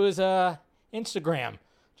ass, go to his Instagram.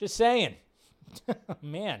 Just saying.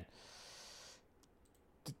 Man.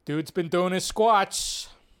 Dude's been doing his squats.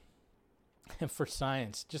 For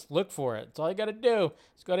science. Just look for it. That's all you got to do.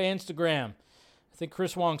 Just go to Instagram. I think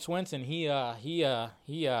Chris Wong Swenson, he retweeted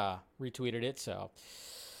it. So,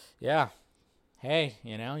 yeah. Hey,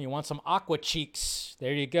 you know, you want some aqua cheeks.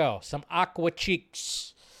 There you go. Some aqua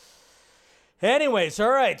cheeks. Anyways, all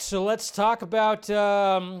right. So let's talk about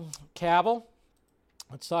Cavill.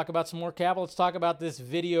 Let's talk about some more Cavill. Let's talk about this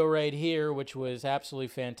video right here, which was absolutely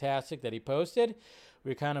fantastic that he posted.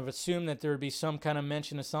 We kind of assumed that there would be some kind of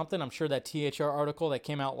mention of something. I'm sure that THR article that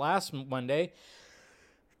came out last Monday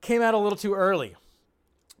came out a little too early.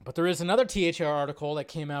 But there is another THR article that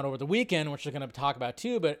came out over the weekend, which we're going to talk about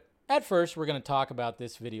too. But at first, we're going to talk about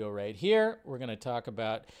this video right here. We're going to talk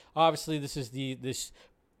about, obviously, this is this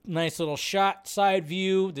nice little shot, side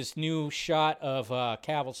view, this new shot of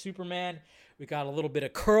Cavill Superman. We got a little bit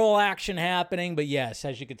of curl action happening. But yes,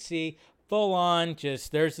 as you can see, full on,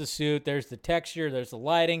 just there's the suit, there's the texture, there's the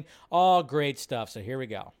lighting, all great stuff. So here we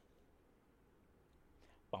go.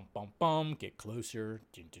 Bum, bum, bum, get closer.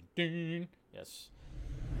 Dun, dun, dun. Yes.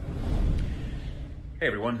 Hey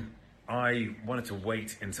everyone, I wanted to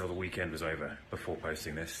wait until the weekend was over before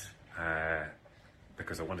posting this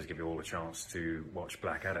because I wanted to give you all a chance to watch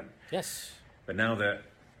Black Adam. Yes. But now that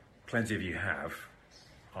plenty of you have,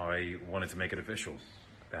 I wanted to make it official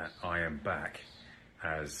that I am back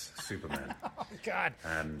as Superman. Oh, God.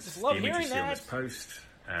 And Just the love image you hearing see on that. this post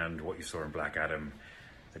and what you saw in Black Adam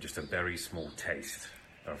are just a very small taste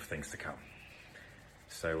of things to come.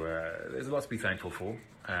 So there's a lot to be thankful for,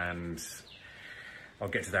 and I'll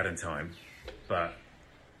get to that in time. But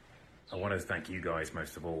I want to thank you guys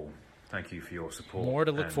most of all. Thank you for your support. More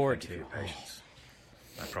to look and forward thank you to. for your patience.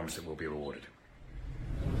 I promise it will be rewarded.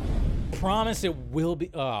 Promise it will be.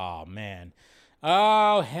 Oh, man.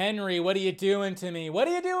 Oh, Henry, what are you doing to me? What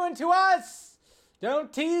are you doing to us?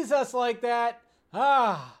 Don't tease us like that.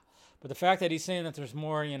 But the fact that he's saying that there's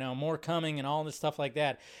more, more coming and all this stuff like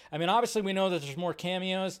that. I mean, obviously we know that there's more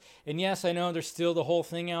cameos. And yes, I know there's still the whole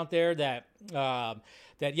thing out there that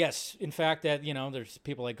yes, in fact, that, there's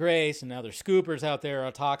people like Grace and other scoopers out there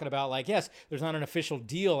are talking about, like, yes, there's not an official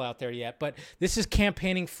deal out there yet, but this is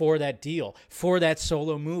campaigning for that deal, for that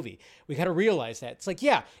solo movie. We got to realize that. It's like,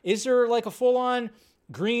 yeah, is there like a full-on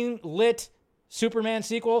green lit Superman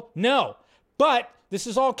sequel? No, but this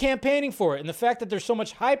is all campaigning for it. And the fact that there's so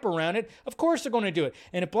much hype around it, of course they're going to do it.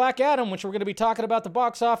 And at Black Adam, which we're going to be talking about the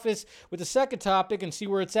box office with the second topic and see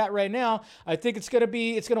where it's at right now, I think it's going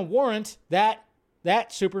to warrant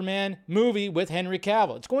that Superman movie with Henry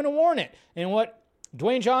Cavill. It's going to warrant it. And what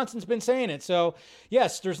Dwayne Johnson's been saying it. So,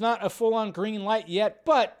 yes, there's not a full-on green light yet,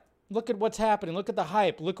 but look at what's happening. Look at the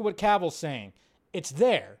hype. Look at what Cavill's saying. It's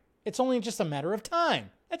there. It's only just a matter of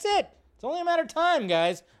time. That's it. It's only a matter of time,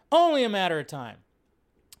 guys. Only a matter of time.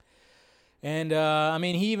 And,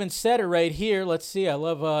 he even said it right here. Let's see. I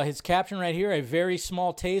love his caption right here. A very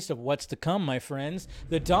small taste of what's to come, my friends.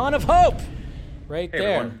 The dawn of hope. Right there.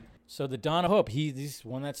 Everyone. So the dawn of hope. He's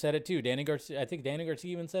one that said it too. Danny Garcia. I think Danny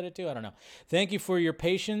Garcia even said it too. I don't know. Thank you for your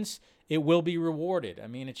patience. It will be rewarded. I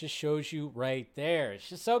mean, it just shows you right there. It's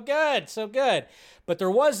just so good. So good. But there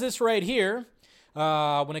was this right here.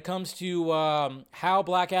 When it comes to how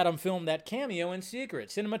Black Adam filmed that cameo in secret.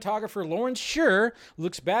 Cinematographer Lawrence Sher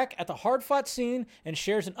looks back at the hard-fought scene and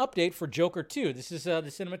shares an update for Joker 2. This is the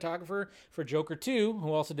cinematographer for Joker 2,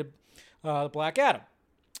 who also did Black Adam.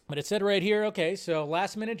 But it said right here, okay, so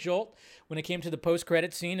last-minute jolt when it came to the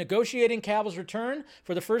post-credit scene. Negotiating Cavill's return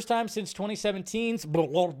for the first time since 2017's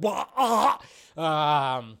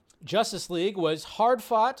Justice League was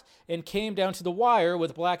hard-fought and came down to the wire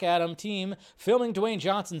with Black Adam team filming Dwayne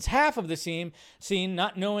Johnson's half of the scene,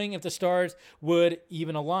 not knowing if the stars would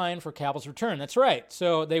even align for Cavill's return. That's right.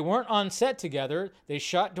 So they weren't on set together. They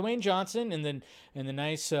shot Dwayne Johnson in the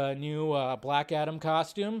nice new Black Adam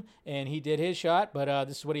costume, and he did his shot. But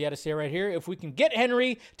this is what he had to say right here. If we can get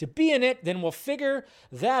Henry to be in it, then we'll figure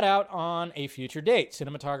that out on a future date.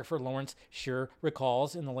 Cinematographer Lawrence Sher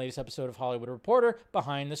recalls in the latest episode of Hollywood Reporter,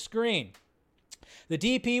 Behind the Screen. The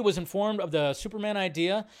DP was informed of the Superman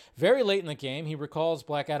idea very late in the game. He recalls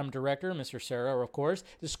Black Adam director, Mr. Serra, of course,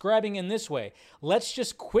 describing in this way: let's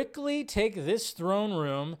just quickly take this throne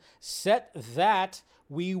room, set that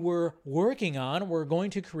we were working on. We're going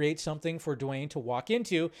to create something for Dwayne to walk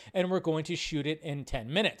into, and we're going to shoot it in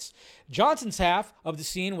 10 minutes. Johnson's half of the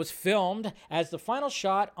scene was filmed as the final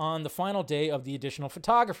shot on the final day of the additional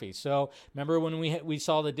photography. So remember when we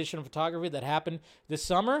saw the additional photography that happened this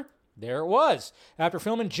summer? There it was. After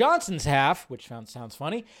filming Johnson's half, which sounds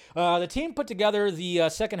funny, the team put together the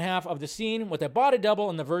second half of the scene with a body double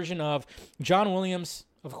in the version of John Williams,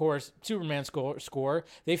 of course, Superman score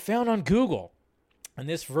they found on Google. In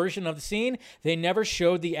this version of the scene, they never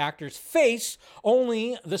showed the actor's face,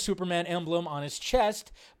 only the Superman emblem on his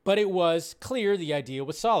chest, but it was clear the idea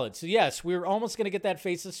was solid. So yes, we were almost going to get that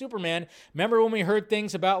face of Superman. Remember when we heard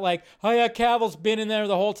things about like, oh yeah, Cavill's been in there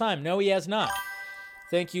the whole time? No, he has not.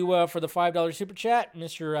 Thank you for the $5 super chat,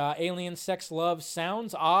 Mr. Alien Sex Love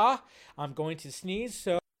Sounds. I'm going to sneeze,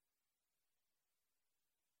 so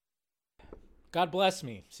God bless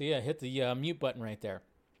me. See, I hit the mute button right there.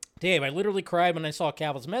 Dave, I literally cried when I saw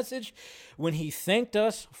Cavill's message when he thanked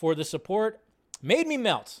us for the support. Made me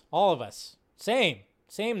melt, all of us. Same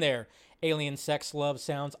there. Alien Sex Love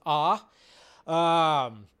Sounds.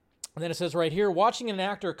 And then it says right here, watching an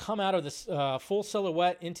actor come out of this full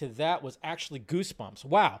silhouette into that was actually goosebumps.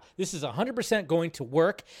 Wow, this is 100% going to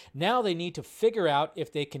work. Now they need to figure out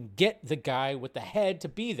if they can get the guy with the head to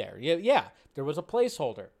be there. Yeah, there was a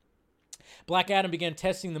placeholder. Black Adam began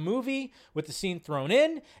testing the movie with the scene thrown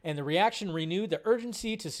in, and the reaction renewed the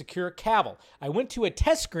urgency to secure Cavill. I went to a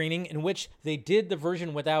test screening in which they did the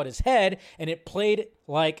version without his head, and it played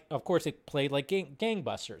like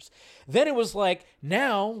gangbusters. Then it was like,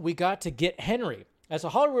 now we got to get Henry. As a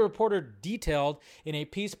Hollywood Reporter detailed in a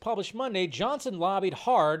piece published Monday, Johnson lobbied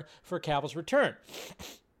hard for Cavill's return.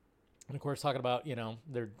 And of course, talking about,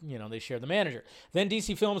 they share the manager. Then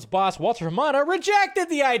DC Films boss Walter Hamada rejected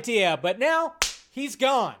the idea, but now he's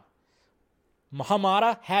gone.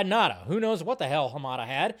 Hamada had nada. Who knows what the hell Hamada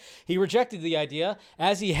had? He rejected the idea.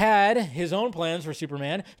 As he had his own plans for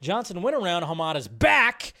Superman, Johnson went around Hamada's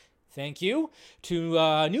back, thank you,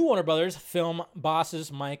 to new Warner Brothers film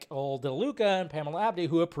bosses Michael DeLuca and Pamela Abdy,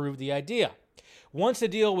 who approved the idea. Once the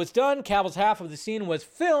deal was done, Cavill's half of the scene was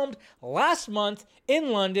filmed last month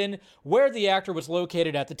in London, where the actor was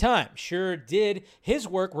located at the time. Schur did his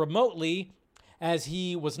work remotely, as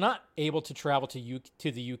he was not able to travel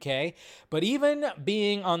to the UK. But even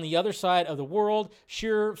being on the other side of the world,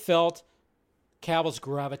 Schur felt Cavill's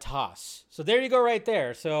gravitas. So there you go right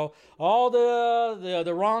there. So all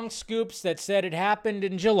the wrong scoops that said it happened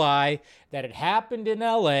in July, that it happened in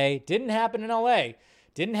LA, didn't happen in LA.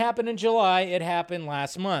 Didn't happen in July. It happened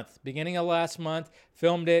last month. Beginning of last month.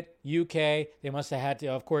 Filmed it, UK. They must have had to,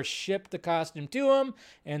 of course, ship the costume to him.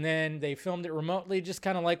 And then they filmed it remotely, just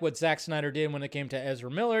kind of like what Zack Snyder did when it came to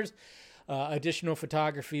Ezra Miller's additional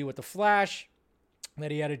photography with the Flash that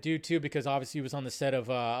he had to do too, because obviously he was on the set of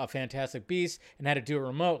A Fantastic Beast and had to do it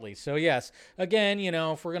remotely. So yes, again,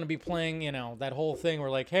 if we're going to be playing, that whole thing where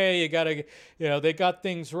like, hey, you got to, they got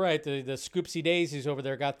things right. The Scoopsy Daisies over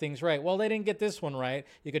there got things right. Well, they didn't get this one right.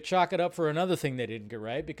 You could chalk it up for another thing they didn't get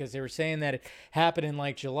right, because they were saying that it happened in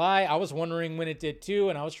like July. I was wondering when it did too,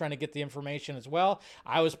 and I was trying to get the information as well.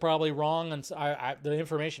 I was probably wrong, and the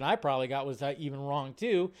information I probably got was even wrong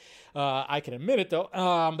too. I can admit it though.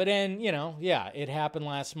 But then, it happened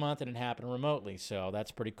last month and it happened remotely. So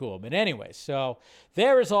that's pretty cool. But anyway, so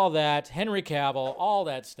there is all that. Henry Cavill, all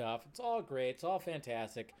that stuff. It's all great. It's all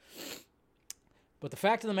fantastic. But the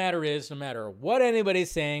fact of the matter is, no matter what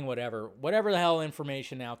anybody's saying, whatever the hell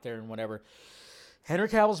information out there and whatever, Henry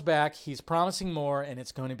Cavill's back. He's promising more, and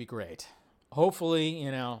it's going to be great. Hopefully,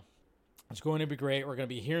 it's going to be great. We're going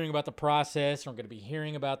to be hearing about the process. We're going to be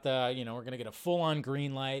hearing about we're going to get a full-on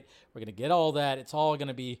green light. We're going to get all that. It's all going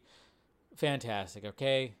to be fantastic,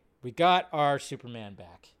 okay? We got our Superman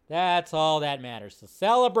back. That's all that matters. So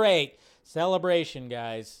celebrate. Celebration,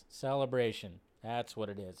 guys. Celebration. That's what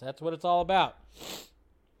it is. That's what it's all about.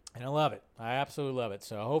 And I love it. I absolutely love it.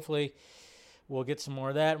 So hopefully we'll get some more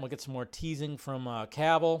of that, and we'll get some more teasing from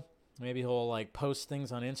Cavill. Maybe he'll post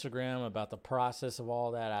things on Instagram about the process of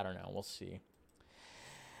all that. I don't know. We'll see.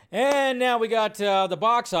 And now we got the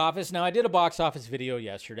box office. Now, I did a box office video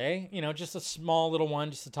yesterday. Just a small little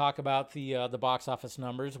one just to talk about the box office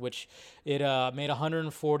numbers, which it made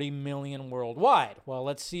 $140 million worldwide. Well,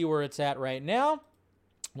 let's see where it's at right now.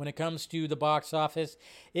 When it comes to the box office,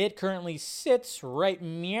 it currently sits right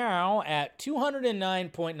meow at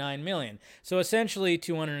 $209.9 million. So essentially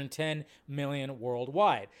 $210 million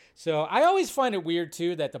worldwide. So I always find it weird,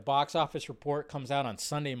 too, that the box office report comes out on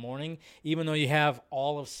Sunday morning, even though you have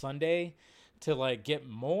all of Sunday to get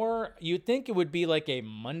more. You'd think it would be like a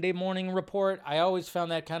Monday morning report. I always found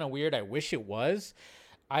that kind of weird. I wish it was.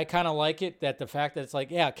 I kind of like it, that the fact that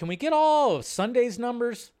it's can we get all of Sunday's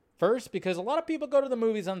numbers first? Because a lot of people go to the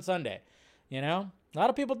movies on Sunday, a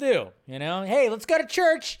lot of people do, hey, let's go to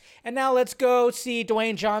church and now let's go see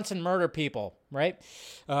Dwayne Johnson murder people, right?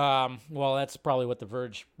 Well, that's probably what the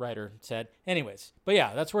Verge writer said. Anyways, but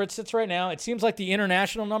yeah, that's where it sits right now. It seems like the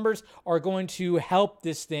international numbers are going to help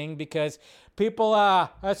this thing, because people,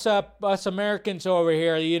 us Americans over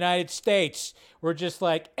here, the United States, we're just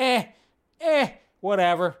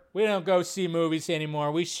whatever. We don't go see movies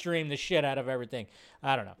anymore. We stream the shit out of everything.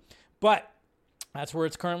 I don't know. But that's where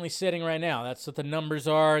it's currently sitting right now. That's what the numbers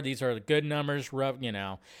are. These are the good numbers,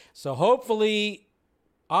 So hopefully,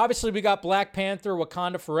 obviously, we got Black Panther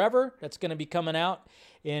Wakanda Forever. That's going to be coming out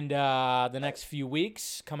in the next few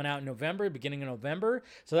weeks, coming out in November, beginning of November.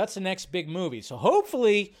 So that's the next big movie. So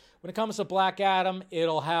hopefully, when it comes to Black Adam,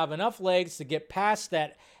 it'll have enough legs to get past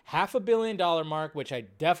that $500 million mark, which I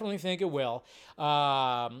definitely think it will.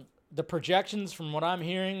 The projections from what I'm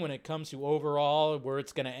hearing when it comes to overall where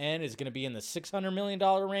it's going to end is going to be in the $600 million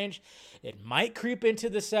range. It might creep into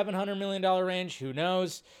the $700 million range. Who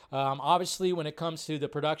knows? Obviously, when it comes to the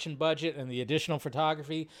production budget and the additional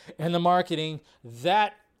photography and the marketing,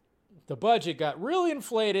 that the budget got really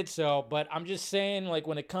inflated. But I'm just saying,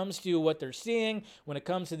 when it comes to what they're seeing, when it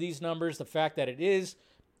comes to these numbers, the fact that it is,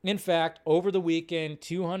 in fact, over the weekend,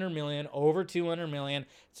 over 200 million.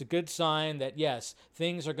 It's a good sign that, yes,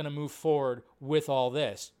 things are going to move forward with all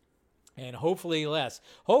this. And hopefully less.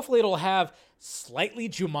 Hopefully it'll have slightly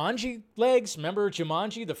Jumanji legs. Remember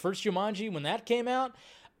Jumanji, the first Jumanji, when that came out?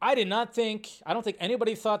 I don't think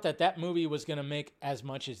anybody thought that movie was going to make as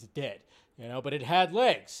much as it did. But it had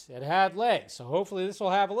legs. So hopefully this will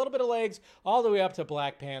have a little bit of legs all the way up to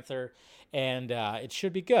Black Panther, and it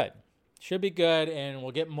should be good. Should be good, and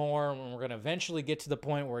we'll get more, and we're going to eventually get to the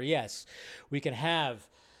point where, yes, we can have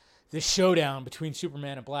this showdown between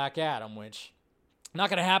Superman and Black Adam, which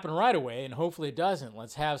not going to happen right away, and hopefully it doesn't.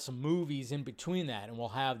 Let's have some movies in between that, and we'll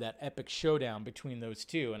have that epic showdown between those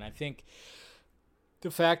two. And I think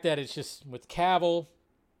the fact that it's just with Cavill,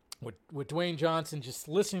 with Dwayne Johnson, just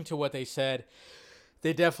listening to what they said,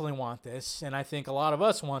 they definitely want this. And I think a lot of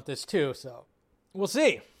us want this too. So we'll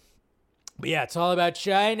see. But yeah, it's all about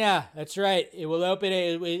China. That's right. It will open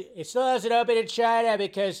it still hasn't opened in China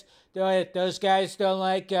because those guys don't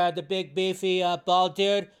like the big beefy bald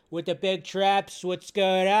dude with the big traps. What's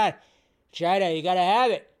going on? China, you gotta have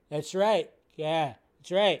it. That's right. Yeah,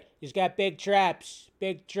 that's right. He's got big traps.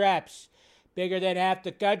 Big traps. Bigger than half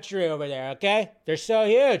the country over there, okay? They're so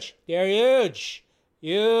huge. They're huge.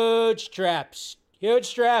 Huge traps.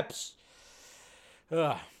 Huge traps.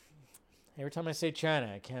 Ugh. Every time I say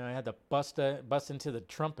China, I had to bust into the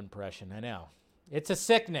Trump impression. I know. It's a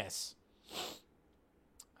sickness.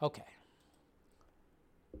 Okay.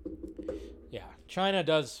 Yeah, China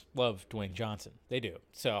does love Dwayne Johnson. They do.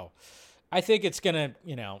 So I think it's going to,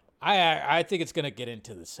 I think it's going to get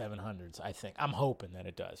into the 700s, I think. I'm hoping that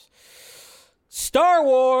it does. Star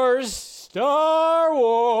Wars.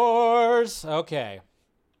 Okay.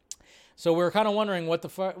 So we're kind of wondering what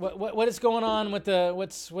is going on with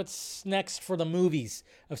what's next for the movies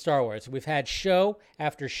of Star Wars. We've had show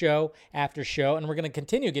after show after show, and we're going to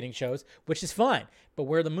continue getting shows, which is fine. But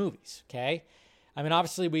where are the movies? Okay. I mean,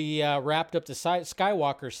 obviously, we wrapped up the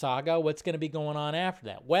Skywalker saga. What's going to be going on after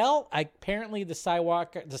that? Well, apparently the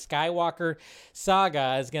Skywalker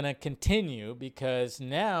saga is going to continue because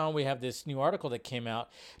now we have this new article that came out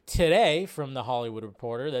today from The Hollywood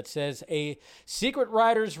Reporter that says a secret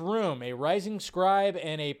writer's room, a rising scribe,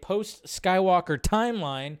 and a post-Skywalker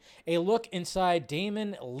timeline, a look inside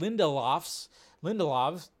Damon Lindelof's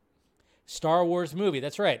Star Wars movie.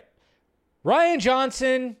 That's right. Rian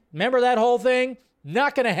Johnson, remember that whole thing?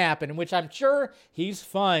 Not going to happen, which I'm sure he's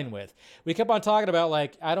fine with. We kept on talking about,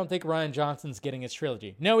 I don't think Rian Johnson's getting his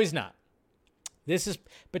trilogy. No, he's not. This is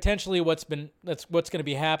potentially what's going to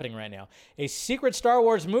be happening right now. A secret Star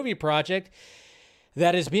Wars movie project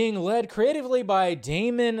that is being led creatively by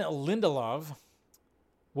Damon Lindelof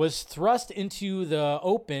was thrust into the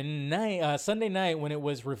open Sunday night when it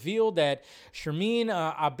was revealed that Sharmeen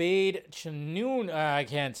Obaid-Chinoon, I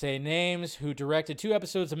can't say names, who directed 2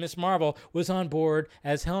 episodes of Ms. Marvel, was on board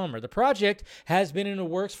as Helmer. The project has been in the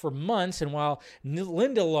works for months, and while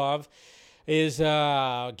Lindelof is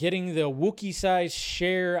getting the Wookiee-sized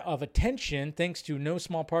share of attention thanks to no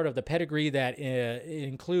small part of the pedigree that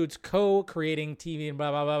includes co-creating TV and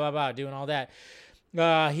blah, blah, blah, blah, blah, doing all that.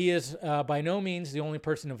 He is by no means the only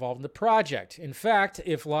person involved in the project. In fact,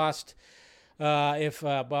 blah,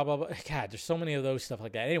 blah, blah. God, there's so many of those stuff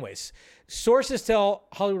like that. Anyways, sources tell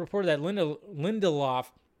Hollywood Reporter that Lindelof,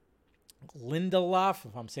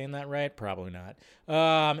 if I'm saying that right, probably not,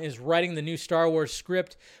 is writing the new Star Wars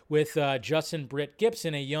script with Justin Britt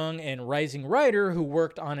Gibson, a young and rising writer who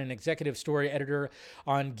worked on an executive story editor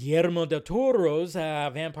on Guillermo del Toro's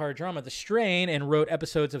vampire drama The Strain and wrote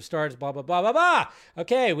episodes of Stars, blah, blah, blah, blah, blah.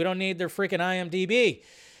 Okay, we don't need their freaking IMDb.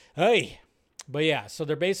 Hey. But yeah, so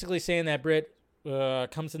they're basically saying that Britt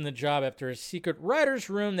comes in the job after a secret writer's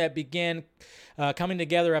room that began coming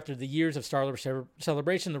together after the years of Star Wars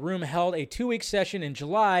celebration. The room held a 2-week session in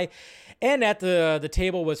July, and at the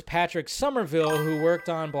table was Patrick Somerville, who worked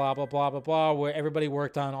on blah, blah, blah, blah, blah, where everybody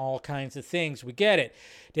worked on all kinds of things. We get it.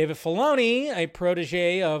 David Filoni, a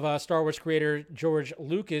protege of Star Wars creator George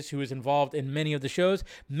Lucas, who is involved in many of the shows,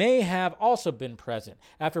 may have also been present.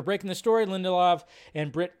 After breaking the story, Lindelof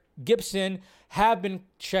and Britt Gibson have been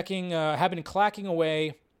clacking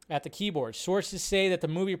away at the keyboard. Sources say that the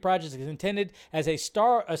movie project is intended as a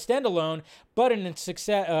standalone, but in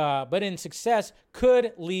success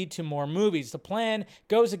could lead to more movies. The plan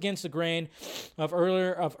goes against the grain of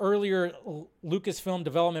earlier Lucasfilm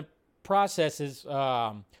development processes,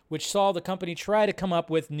 which saw the company try to come up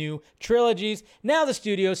with new trilogies. Now the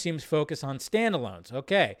studio seems focused on standalones.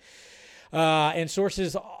 Okay, and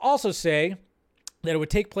sources also say that it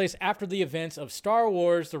would take place after the events of Star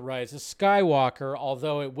Wars: The Rise of Skywalker,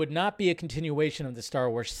 although it would not be a continuation of the Star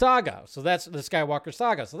Wars saga. So that's the Skywalker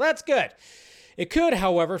saga. So that's good. It could,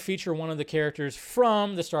 however, feature one of the characters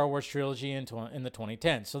from the Star Wars trilogy in the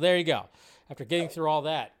 2010s. So there you go. After getting through all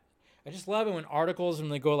that, I just love it when articles, when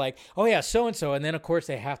they go like, oh yeah, so-and-so, and then of course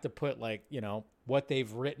they have to put like, what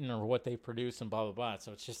they've written or what they've produced and blah, blah, blah.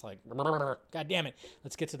 So it's just like, God damn it,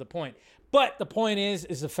 let's get to the point. But the point is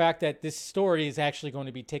the fact that this story is actually going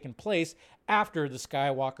to be taking place after the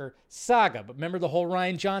Skywalker saga. But remember the whole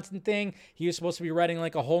Rian Johnson thing? He was supposed to be writing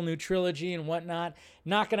like a whole new trilogy and whatnot.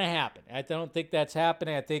 Not going to happen. I don't think that's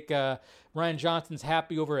happening. I think Rian Johnson's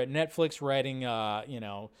happy over at Netflix writing,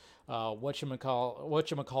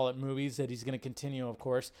 whatchamacallit movies that he's going to continue, of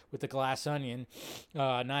course, with The Glass Onion,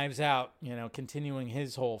 Knives Out, continuing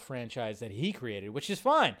his whole franchise that he created, which is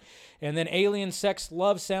fine. And then Alien Sex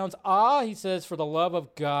Love Sounds he says, for the love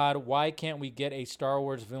of God, why can't we get a Star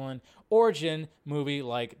Wars villain origin movie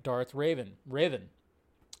like Darth Raven?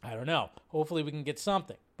 I don't know. Hopefully we can get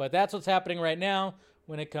something. But that's what's happening right now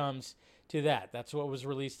when it comes to that. That's what was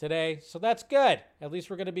released today. So that's good. At least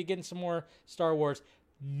we're going to be getting some more Star Wars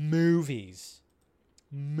movies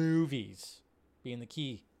being the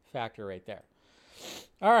key factor right there.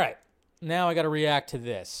 All right, now I got to react to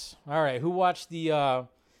this. All right, who watched the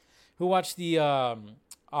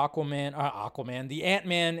Aquaman, the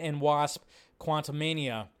Ant-Man and Wasp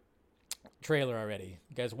Quantumania trailer already?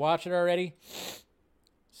 You guys watch it already?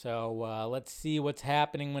 So let's see what's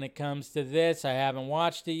happening when it comes to this. I haven't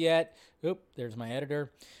watched it yet. Oop, there's my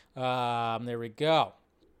editor. There we go.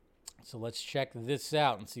 So let's check this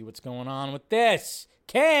out and see what's going on with this.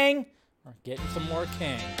 Kang! We're getting some more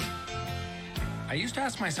Kang. I used to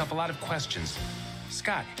ask myself a lot of questions.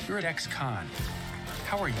 Scott, you're at ex-con.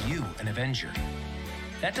 How are you an Avenger?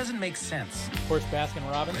 That doesn't make sense. Of course,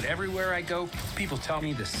 Baskin-Robbins. But everywhere I go, people tell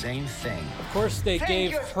me the same thing. Of course, they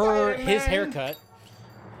gave her his haircut.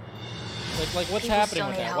 Like what's happening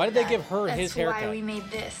with that? Why did they give her his haircut? That's why we made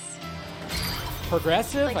this.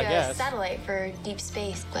 Progressive, I guess. Like a satellite for deep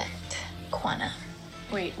space, but quanta.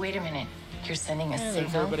 Wait a minute. You're sending a There's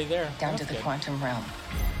signal everybody there. down That's to the good. quantum realm.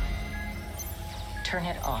 Turn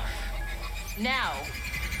it off. Now.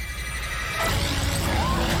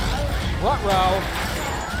 Ruh-roh.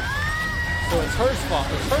 So it's her fault.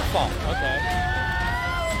 It's her fault. Okay.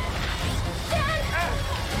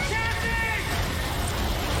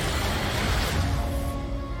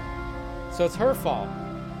 So it's her fault.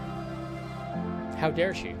 How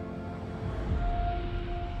dare she?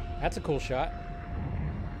 That's a cool shot.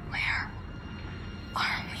 Where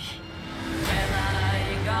are we?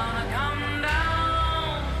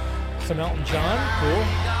 Some Elton John. Cool.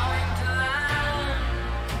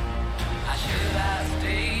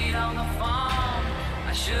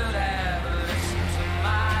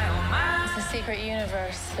 It's a secret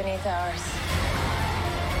universe beneath ours.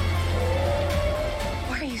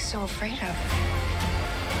 What are you so afraid of?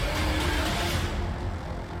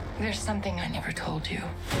 There's something I never told you.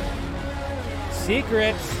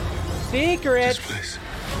 Secrets. Secrets. This place.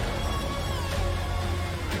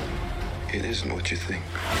 It isn't what you think.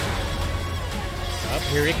 Up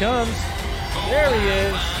here he comes. There he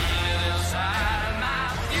is.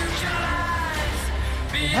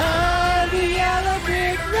 Behind the yellow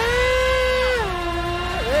brick road.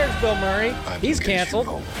 There's Bill Murray. He's canceled.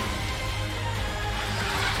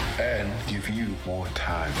 And give you more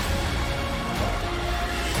time.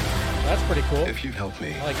 That's pretty cool. If you help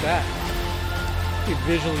me. I like that. Pretty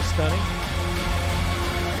visually stunning.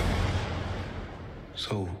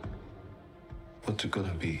 So, what's it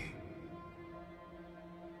gonna be?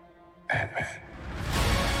 Ant-Man.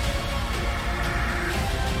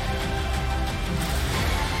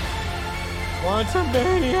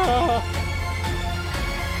 Quantumania!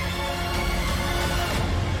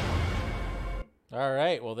 All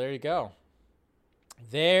right, well, there you go.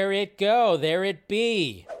 There it go. There it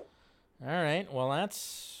be. All right, well,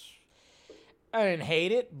 that's... I didn't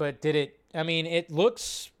hate it, but did it... I mean, it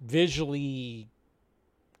looks visually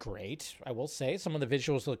great, I will say. Some of the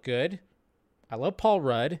visuals look good. I love Paul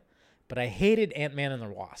Rudd, but I hated Ant-Man and the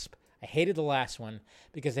Wasp. I hated the last one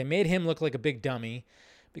because they made him look like a big dummy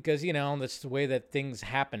because, you know, that's the way that things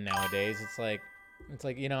happen nowadays. It's like,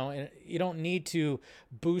 you know, you don't need to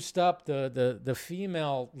boost up the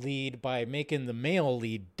female lead by making the male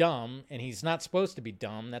lead dumb, and he's not supposed to be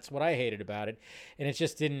dumb. That's what I hated about it. And it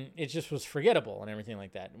just was forgettable and everything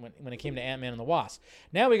like that when it came to Ant-Man and the Wasp.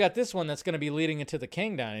 Now we got this one that's going to be leading into the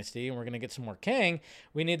Kang Dynasty, and we're going to get some more Kang.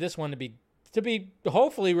 We need this one to be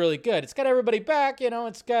hopefully really good. It's got everybody back, you know,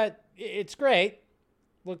 it's great.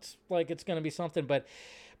 Looks like it's going to be something, but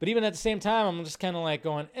even at the same time, I'm just kind of like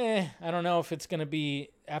going, I don't know if it's going to be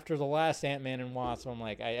after the last Ant-Man and Wasp. I'm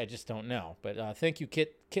like, I just don't know. But thank you,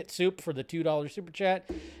 Kit Soup, for the $2 super chat.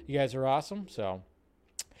 You guys are awesome. So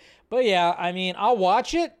But yeah, I mean, I'll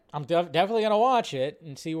watch it. I'm definitely going to watch it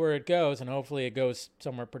and see where it goes, and hopefully it goes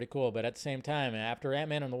somewhere pretty cool. But at the same time, after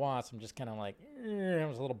Ant-Man and the Wasp, I'm just kind of like, I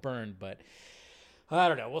was a little burned. But I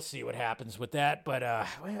don't know. We'll see what happens with that. But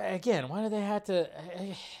again, why do they have to...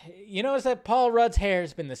 You notice that Paul Rudd's hair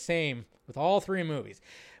has been the same with all 3 movies.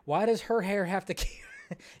 Why does her hair have to...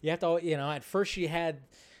 You have to, at first she had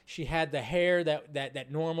the hair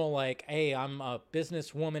that normal, like, hey, I'm a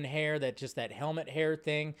businesswoman hair, that helmet hair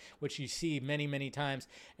thing, which you see many, many times.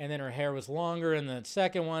 And then her hair was longer in the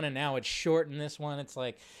second one, and now it's short in this one. It's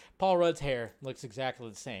like Paul Rudd's hair looks exactly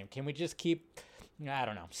the same. Can we just keep, I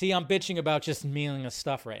don't know. See, I'm bitching about just meaningless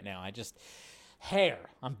stuff right now. Hair.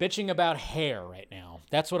 I'm bitching about hair right now.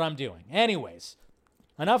 That's what I'm doing. Anyways,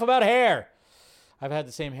 enough about hair. I've had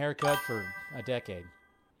the same haircut for a decade.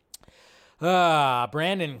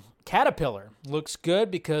 Brandon Caterpillar looks good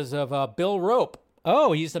because of Bill Rope.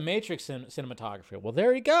 Oh, he's the Matrix cinematographer. Well,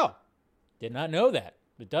 there you go. Did not know that.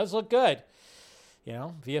 It does look good.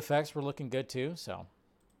 VFX were looking good too. So,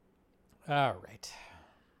 all right.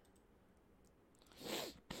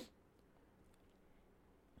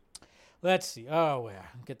 Let's see. Oh, yeah.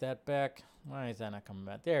 Get that back. Why is that not coming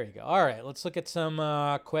back? There you go. All right. Let's look at some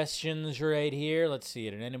questions right here. Let's see.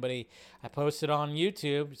 Did anybody... I posted on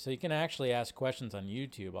YouTube, so you can actually ask questions on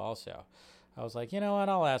YouTube also. I was like, you know what?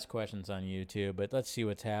 I'll ask questions on YouTube, but let's see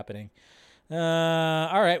what's happening.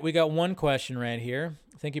 All right. We got one question right here.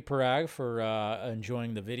 Thank you, Parag, for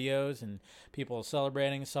enjoying the videos and people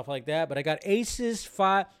celebrating and stuff like that. But I got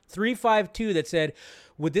Aces352 that said,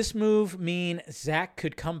 would this move mean Zach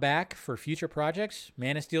could come back for future projects?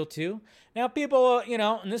 Man of Steel 2? Now, people,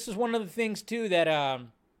 and this is one of the things, too, that I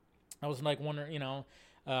was like wondering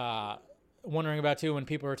about, too, when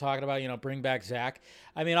people are talking about, bring back Zach.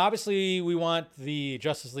 I mean, obviously, we want the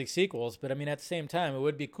Justice League sequels, but, I mean, at the same time, it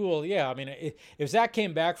would be cool. Yeah, I mean, if Zach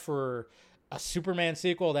came back for a Superman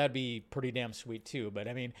sequel, that'd be pretty damn sweet, too. But,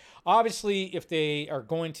 I mean, obviously, if they are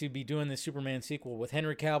going to be doing the Superman sequel with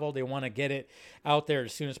Henry Cavill, they want to get it out there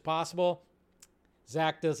as soon as possible.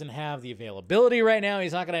 Zach doesn't have the availability right now.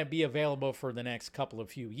 He's not going to be available for the next couple of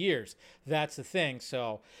few years. That's the thing.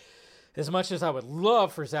 So, as much as I would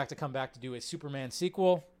love for Zach to come back to do a Superman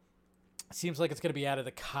sequel, it seems like it's going to be out of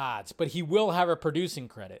the cards. But he will have a producing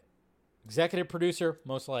credit. Executive producer,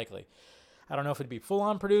 most likely. I don't know if it'd be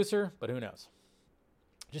full-on producer, but who knows?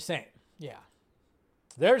 Just saying. Yeah.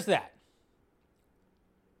 There's that.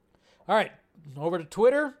 All right. Over to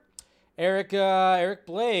Twitter. Eric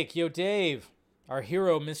Blake. Yo, Dave. Our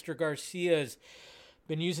hero, Mr. Garcia's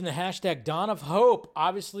been using the hashtag Dawn of Hope.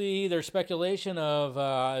 Obviously, there's speculation of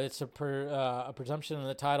it's a presumption of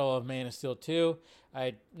the title of Man of Steel 2.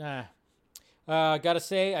 Gotta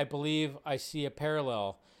say, I believe I see a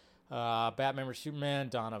parallel. Batman vs. Superman,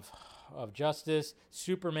 Dawn of Justice,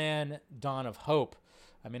 Superman, Dawn of Hope.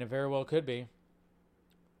 I mean, it very well could be.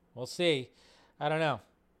 We'll see. I don't know.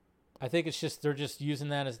 I think it's just they're just using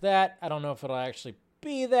that as that. I don't know if it'll actually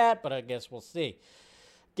be that, but I guess we'll see.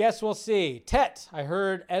 Tet, I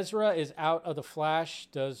heard Ezra is out of the Flash.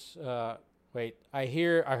 I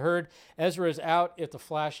heard Ezra is out if the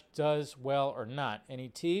Flash does well or not. Any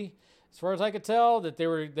tea? As far as I could tell, that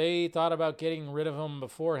they thought about getting rid of him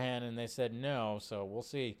beforehand, and they said no. So we'll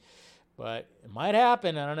see. But it might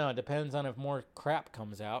happen. I don't know. It depends on if more crap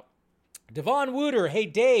comes out. Devon Wooter, hey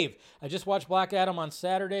Dave, I just watched Black Adam on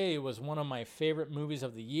Saturday. It was one of my favorite movies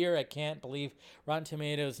of the year. I can't believe Rotten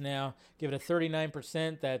Tomatoes now give it a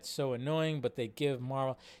 39%. That's so annoying, but they give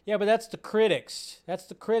Marvel. Yeah, but that's the critics. That's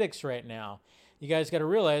the critics right now. You guys got to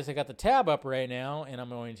realize I got the tab up right now, and I'm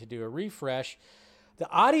going to do a refresh. The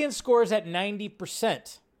audience score is at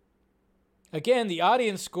 90%. Again, the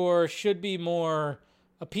audience score should be more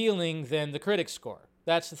appealing than the critics score.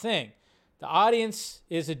 That's the thing. The audience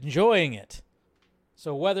is enjoying it.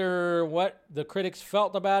 So whether what the critics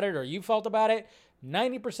felt about it or you felt about it,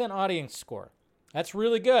 90% audience score. That's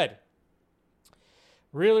really good.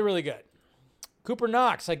 Really, really good. Cooper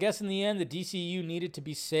Knox, I guess in the end, the DCU needed to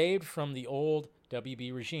be saved from the old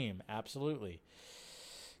WB regime. Absolutely.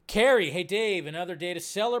 Carrie, hey Dave, another day to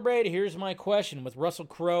celebrate. Here's my question. With Russell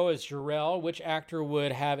Crowe as Jor-El, which actor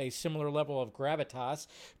would have a similar level of gravitas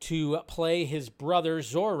to play his brother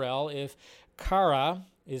Zor-El if Kara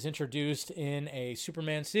is introduced in a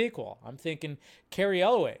Superman sequel? I'm thinking Carrie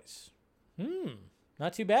Elways.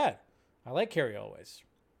 Not too bad. I like Carrie Elways.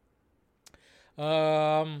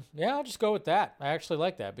 Yeah, I'll just go with that. I actually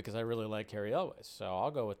like that because I really like Carrie Elways, so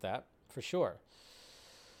I'll go with that for sure.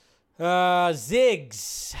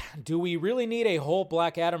 Ziggs, do we really need a whole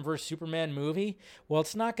Black Adam versus Superman movie? Well,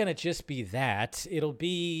 it's not going to just be that. It'll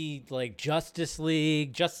be like Justice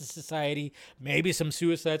League, Justice Society, maybe some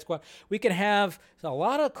Suicide Squad. We can have a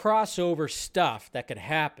lot of crossover stuff that could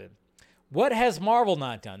happen. What has Marvel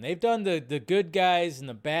not done? They've done the good guys and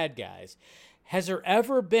the bad guys. Has there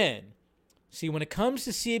ever been... See, when it comes to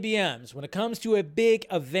CBMs, when it comes to a big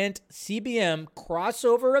event, CBM,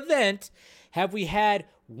 crossover event, have we had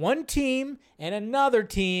one team and another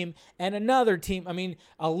team and another team? I mean,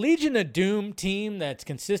 a Legion of Doom team that's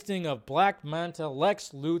consisting of Black Manta, Lex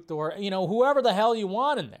Luthor, whoever the hell you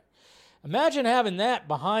want in there. Imagine having that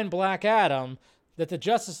behind Black Adam, that the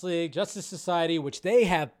Justice League, Justice Society, which they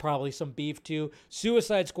have probably some beef to,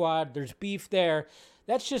 Suicide Squad, there's beef there.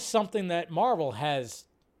 That's just something that Marvel has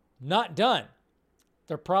not done.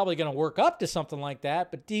 They're probably going to work up to something like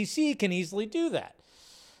that, but DC can easily do that.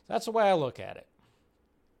 That's the way I look at it.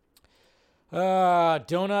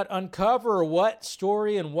 Donut Uncover, what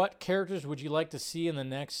story and what characters would you like to see in the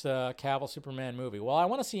next Cavill Superman movie? Well, I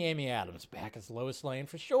want to see Amy Adams back as Lois Lane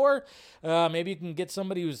for sure. Maybe you can get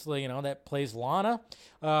somebody who's, that plays Lana.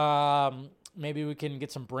 Maybe we can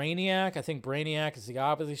get some Brainiac. I think Brainiac is the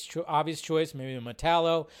obvious choice. Maybe a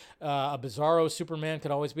Metallo. A Bizarro Superman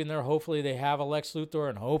could always be in there. Hopefully they have a Lex Luthor,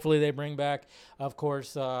 and hopefully they bring back, of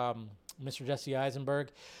course, Mr. Jesse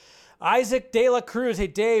Eisenberg. Isaac De La Cruz. Hey,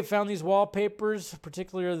 Dave, found these wallpapers.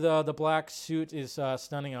 Particularly the black suit is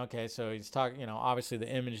stunning. Okay, so he's talking, obviously the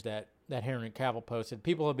image that Henry Cavill posted.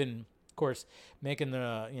 People have been, of course, making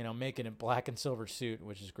it black and silver suit,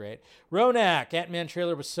 which is great. Ronak, Ant-Man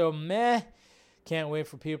trailer was so meh. Can't wait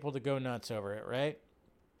for people to go nuts over it, right?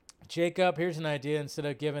 Jacob, here's an idea. Instead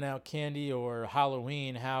of giving out candy or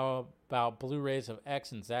Halloween, how about Blu-rays of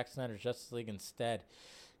X and Zack Snyder's Justice League instead?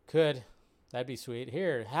 That'd be sweet.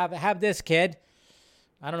 Here, have this, kid.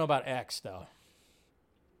 I don't know about X, though.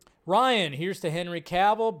 Ryan, here's to Henry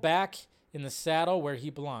Cavill, back in the saddle where he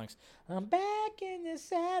belongs. I'm back in the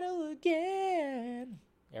saddle again.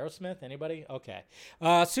 Aerosmith, anybody? Okay.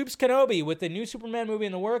 Soups Kenobi, with the new Superman movie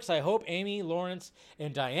in the works, I hope Amy, Lawrence,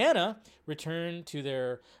 and Diana return to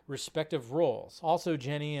their respective roles. Also,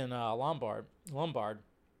 Jenny and Lombard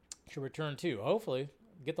should return too. Hopefully,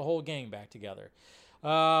 get the whole gang back together.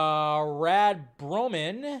 Rad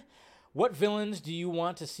Broman, what villains do you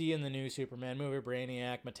want to see in the new Superman movie?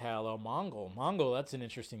 Brainiac, Metallo, Mongol, that's an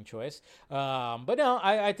interesting choice. But no,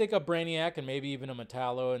 I think a Brainiac and maybe even a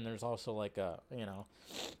Metallo, and there's also like a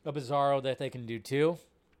Bizarro that they can do too.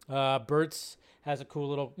 Bertz has a cool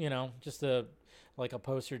little, just a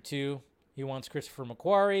poster too. He wants Christopher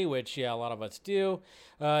McQuarrie, which, yeah, a lot of us do.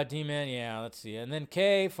 D-Man, yeah, let's see. And then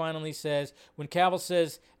Kay finally says, when Cavill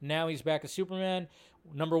says now he's back as Superman,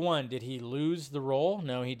 number one, did he lose the role?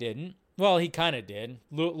 No, he didn't. Well, he kind of did.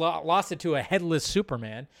 Lost it to a headless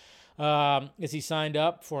Superman. Is he signed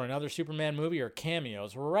up for another Superman movie or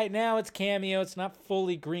cameos? Well, right now it's cameo. It's not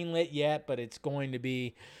fully greenlit yet, but it's going to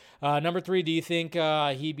be. Number three, do you think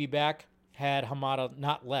he'd be back had Hamada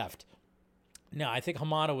not left? No, I think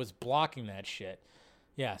Hamada was blocking that shit.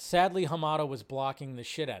 Yeah, sadly, Hamada was blocking the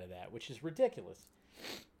shit out of that, which is ridiculous.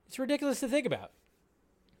 It's ridiculous to think about.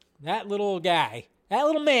 That little guy, that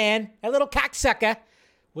little man, that little cocksucker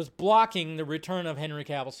was blocking the return of Henry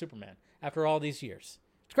Cavill Superman after all these years.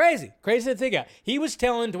 It's crazy. Crazy to think of. He was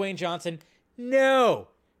telling Dwayne Johnson, no.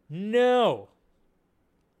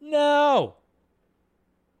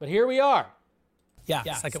 But here we are. Yeah,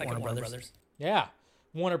 second Warner Brothers. Yeah,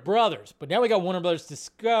 Warner Brothers. But now we got Warner Brothers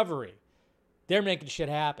Discovery. They're making shit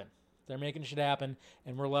happen.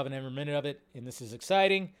 And we're loving every minute of it, and this is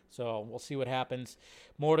exciting, so we'll see what happens.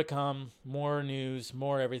 More to come, more news,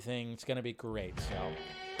 more everything. It's going to be great. So,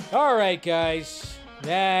 all right, guys,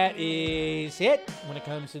 that is it when it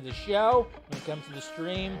comes to the show, when it comes to the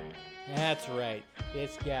stream. That's right.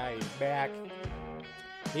 This guy is back.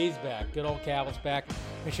 He's back. Good old Cavill's back.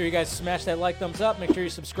 Make sure you guys smash that like, thumbs up. Make sure you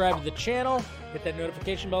subscribe to the channel. Hit that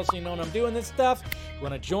notification bell so you know when I'm doing this stuff. You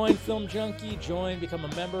want to join Film Junkee, become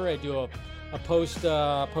a member. I do a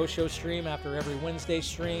post-show stream after every Wednesday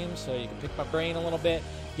stream, so you can pick my brain a little bit,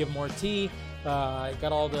 give more tea. I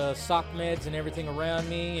got all the sock meds and everything around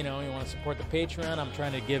me. You want to support the Patreon. I'm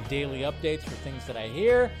trying to give daily updates for things that I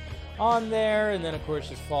hear on there. And then, of course,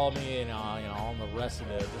 just follow me and all the rest of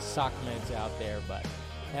the sock meds out there. But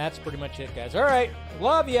that's pretty much it, guys. All right.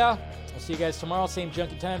 Love ya. I'll see you guys tomorrow. Same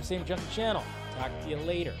Junkee time, same Junkee channel. Talk to you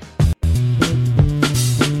later.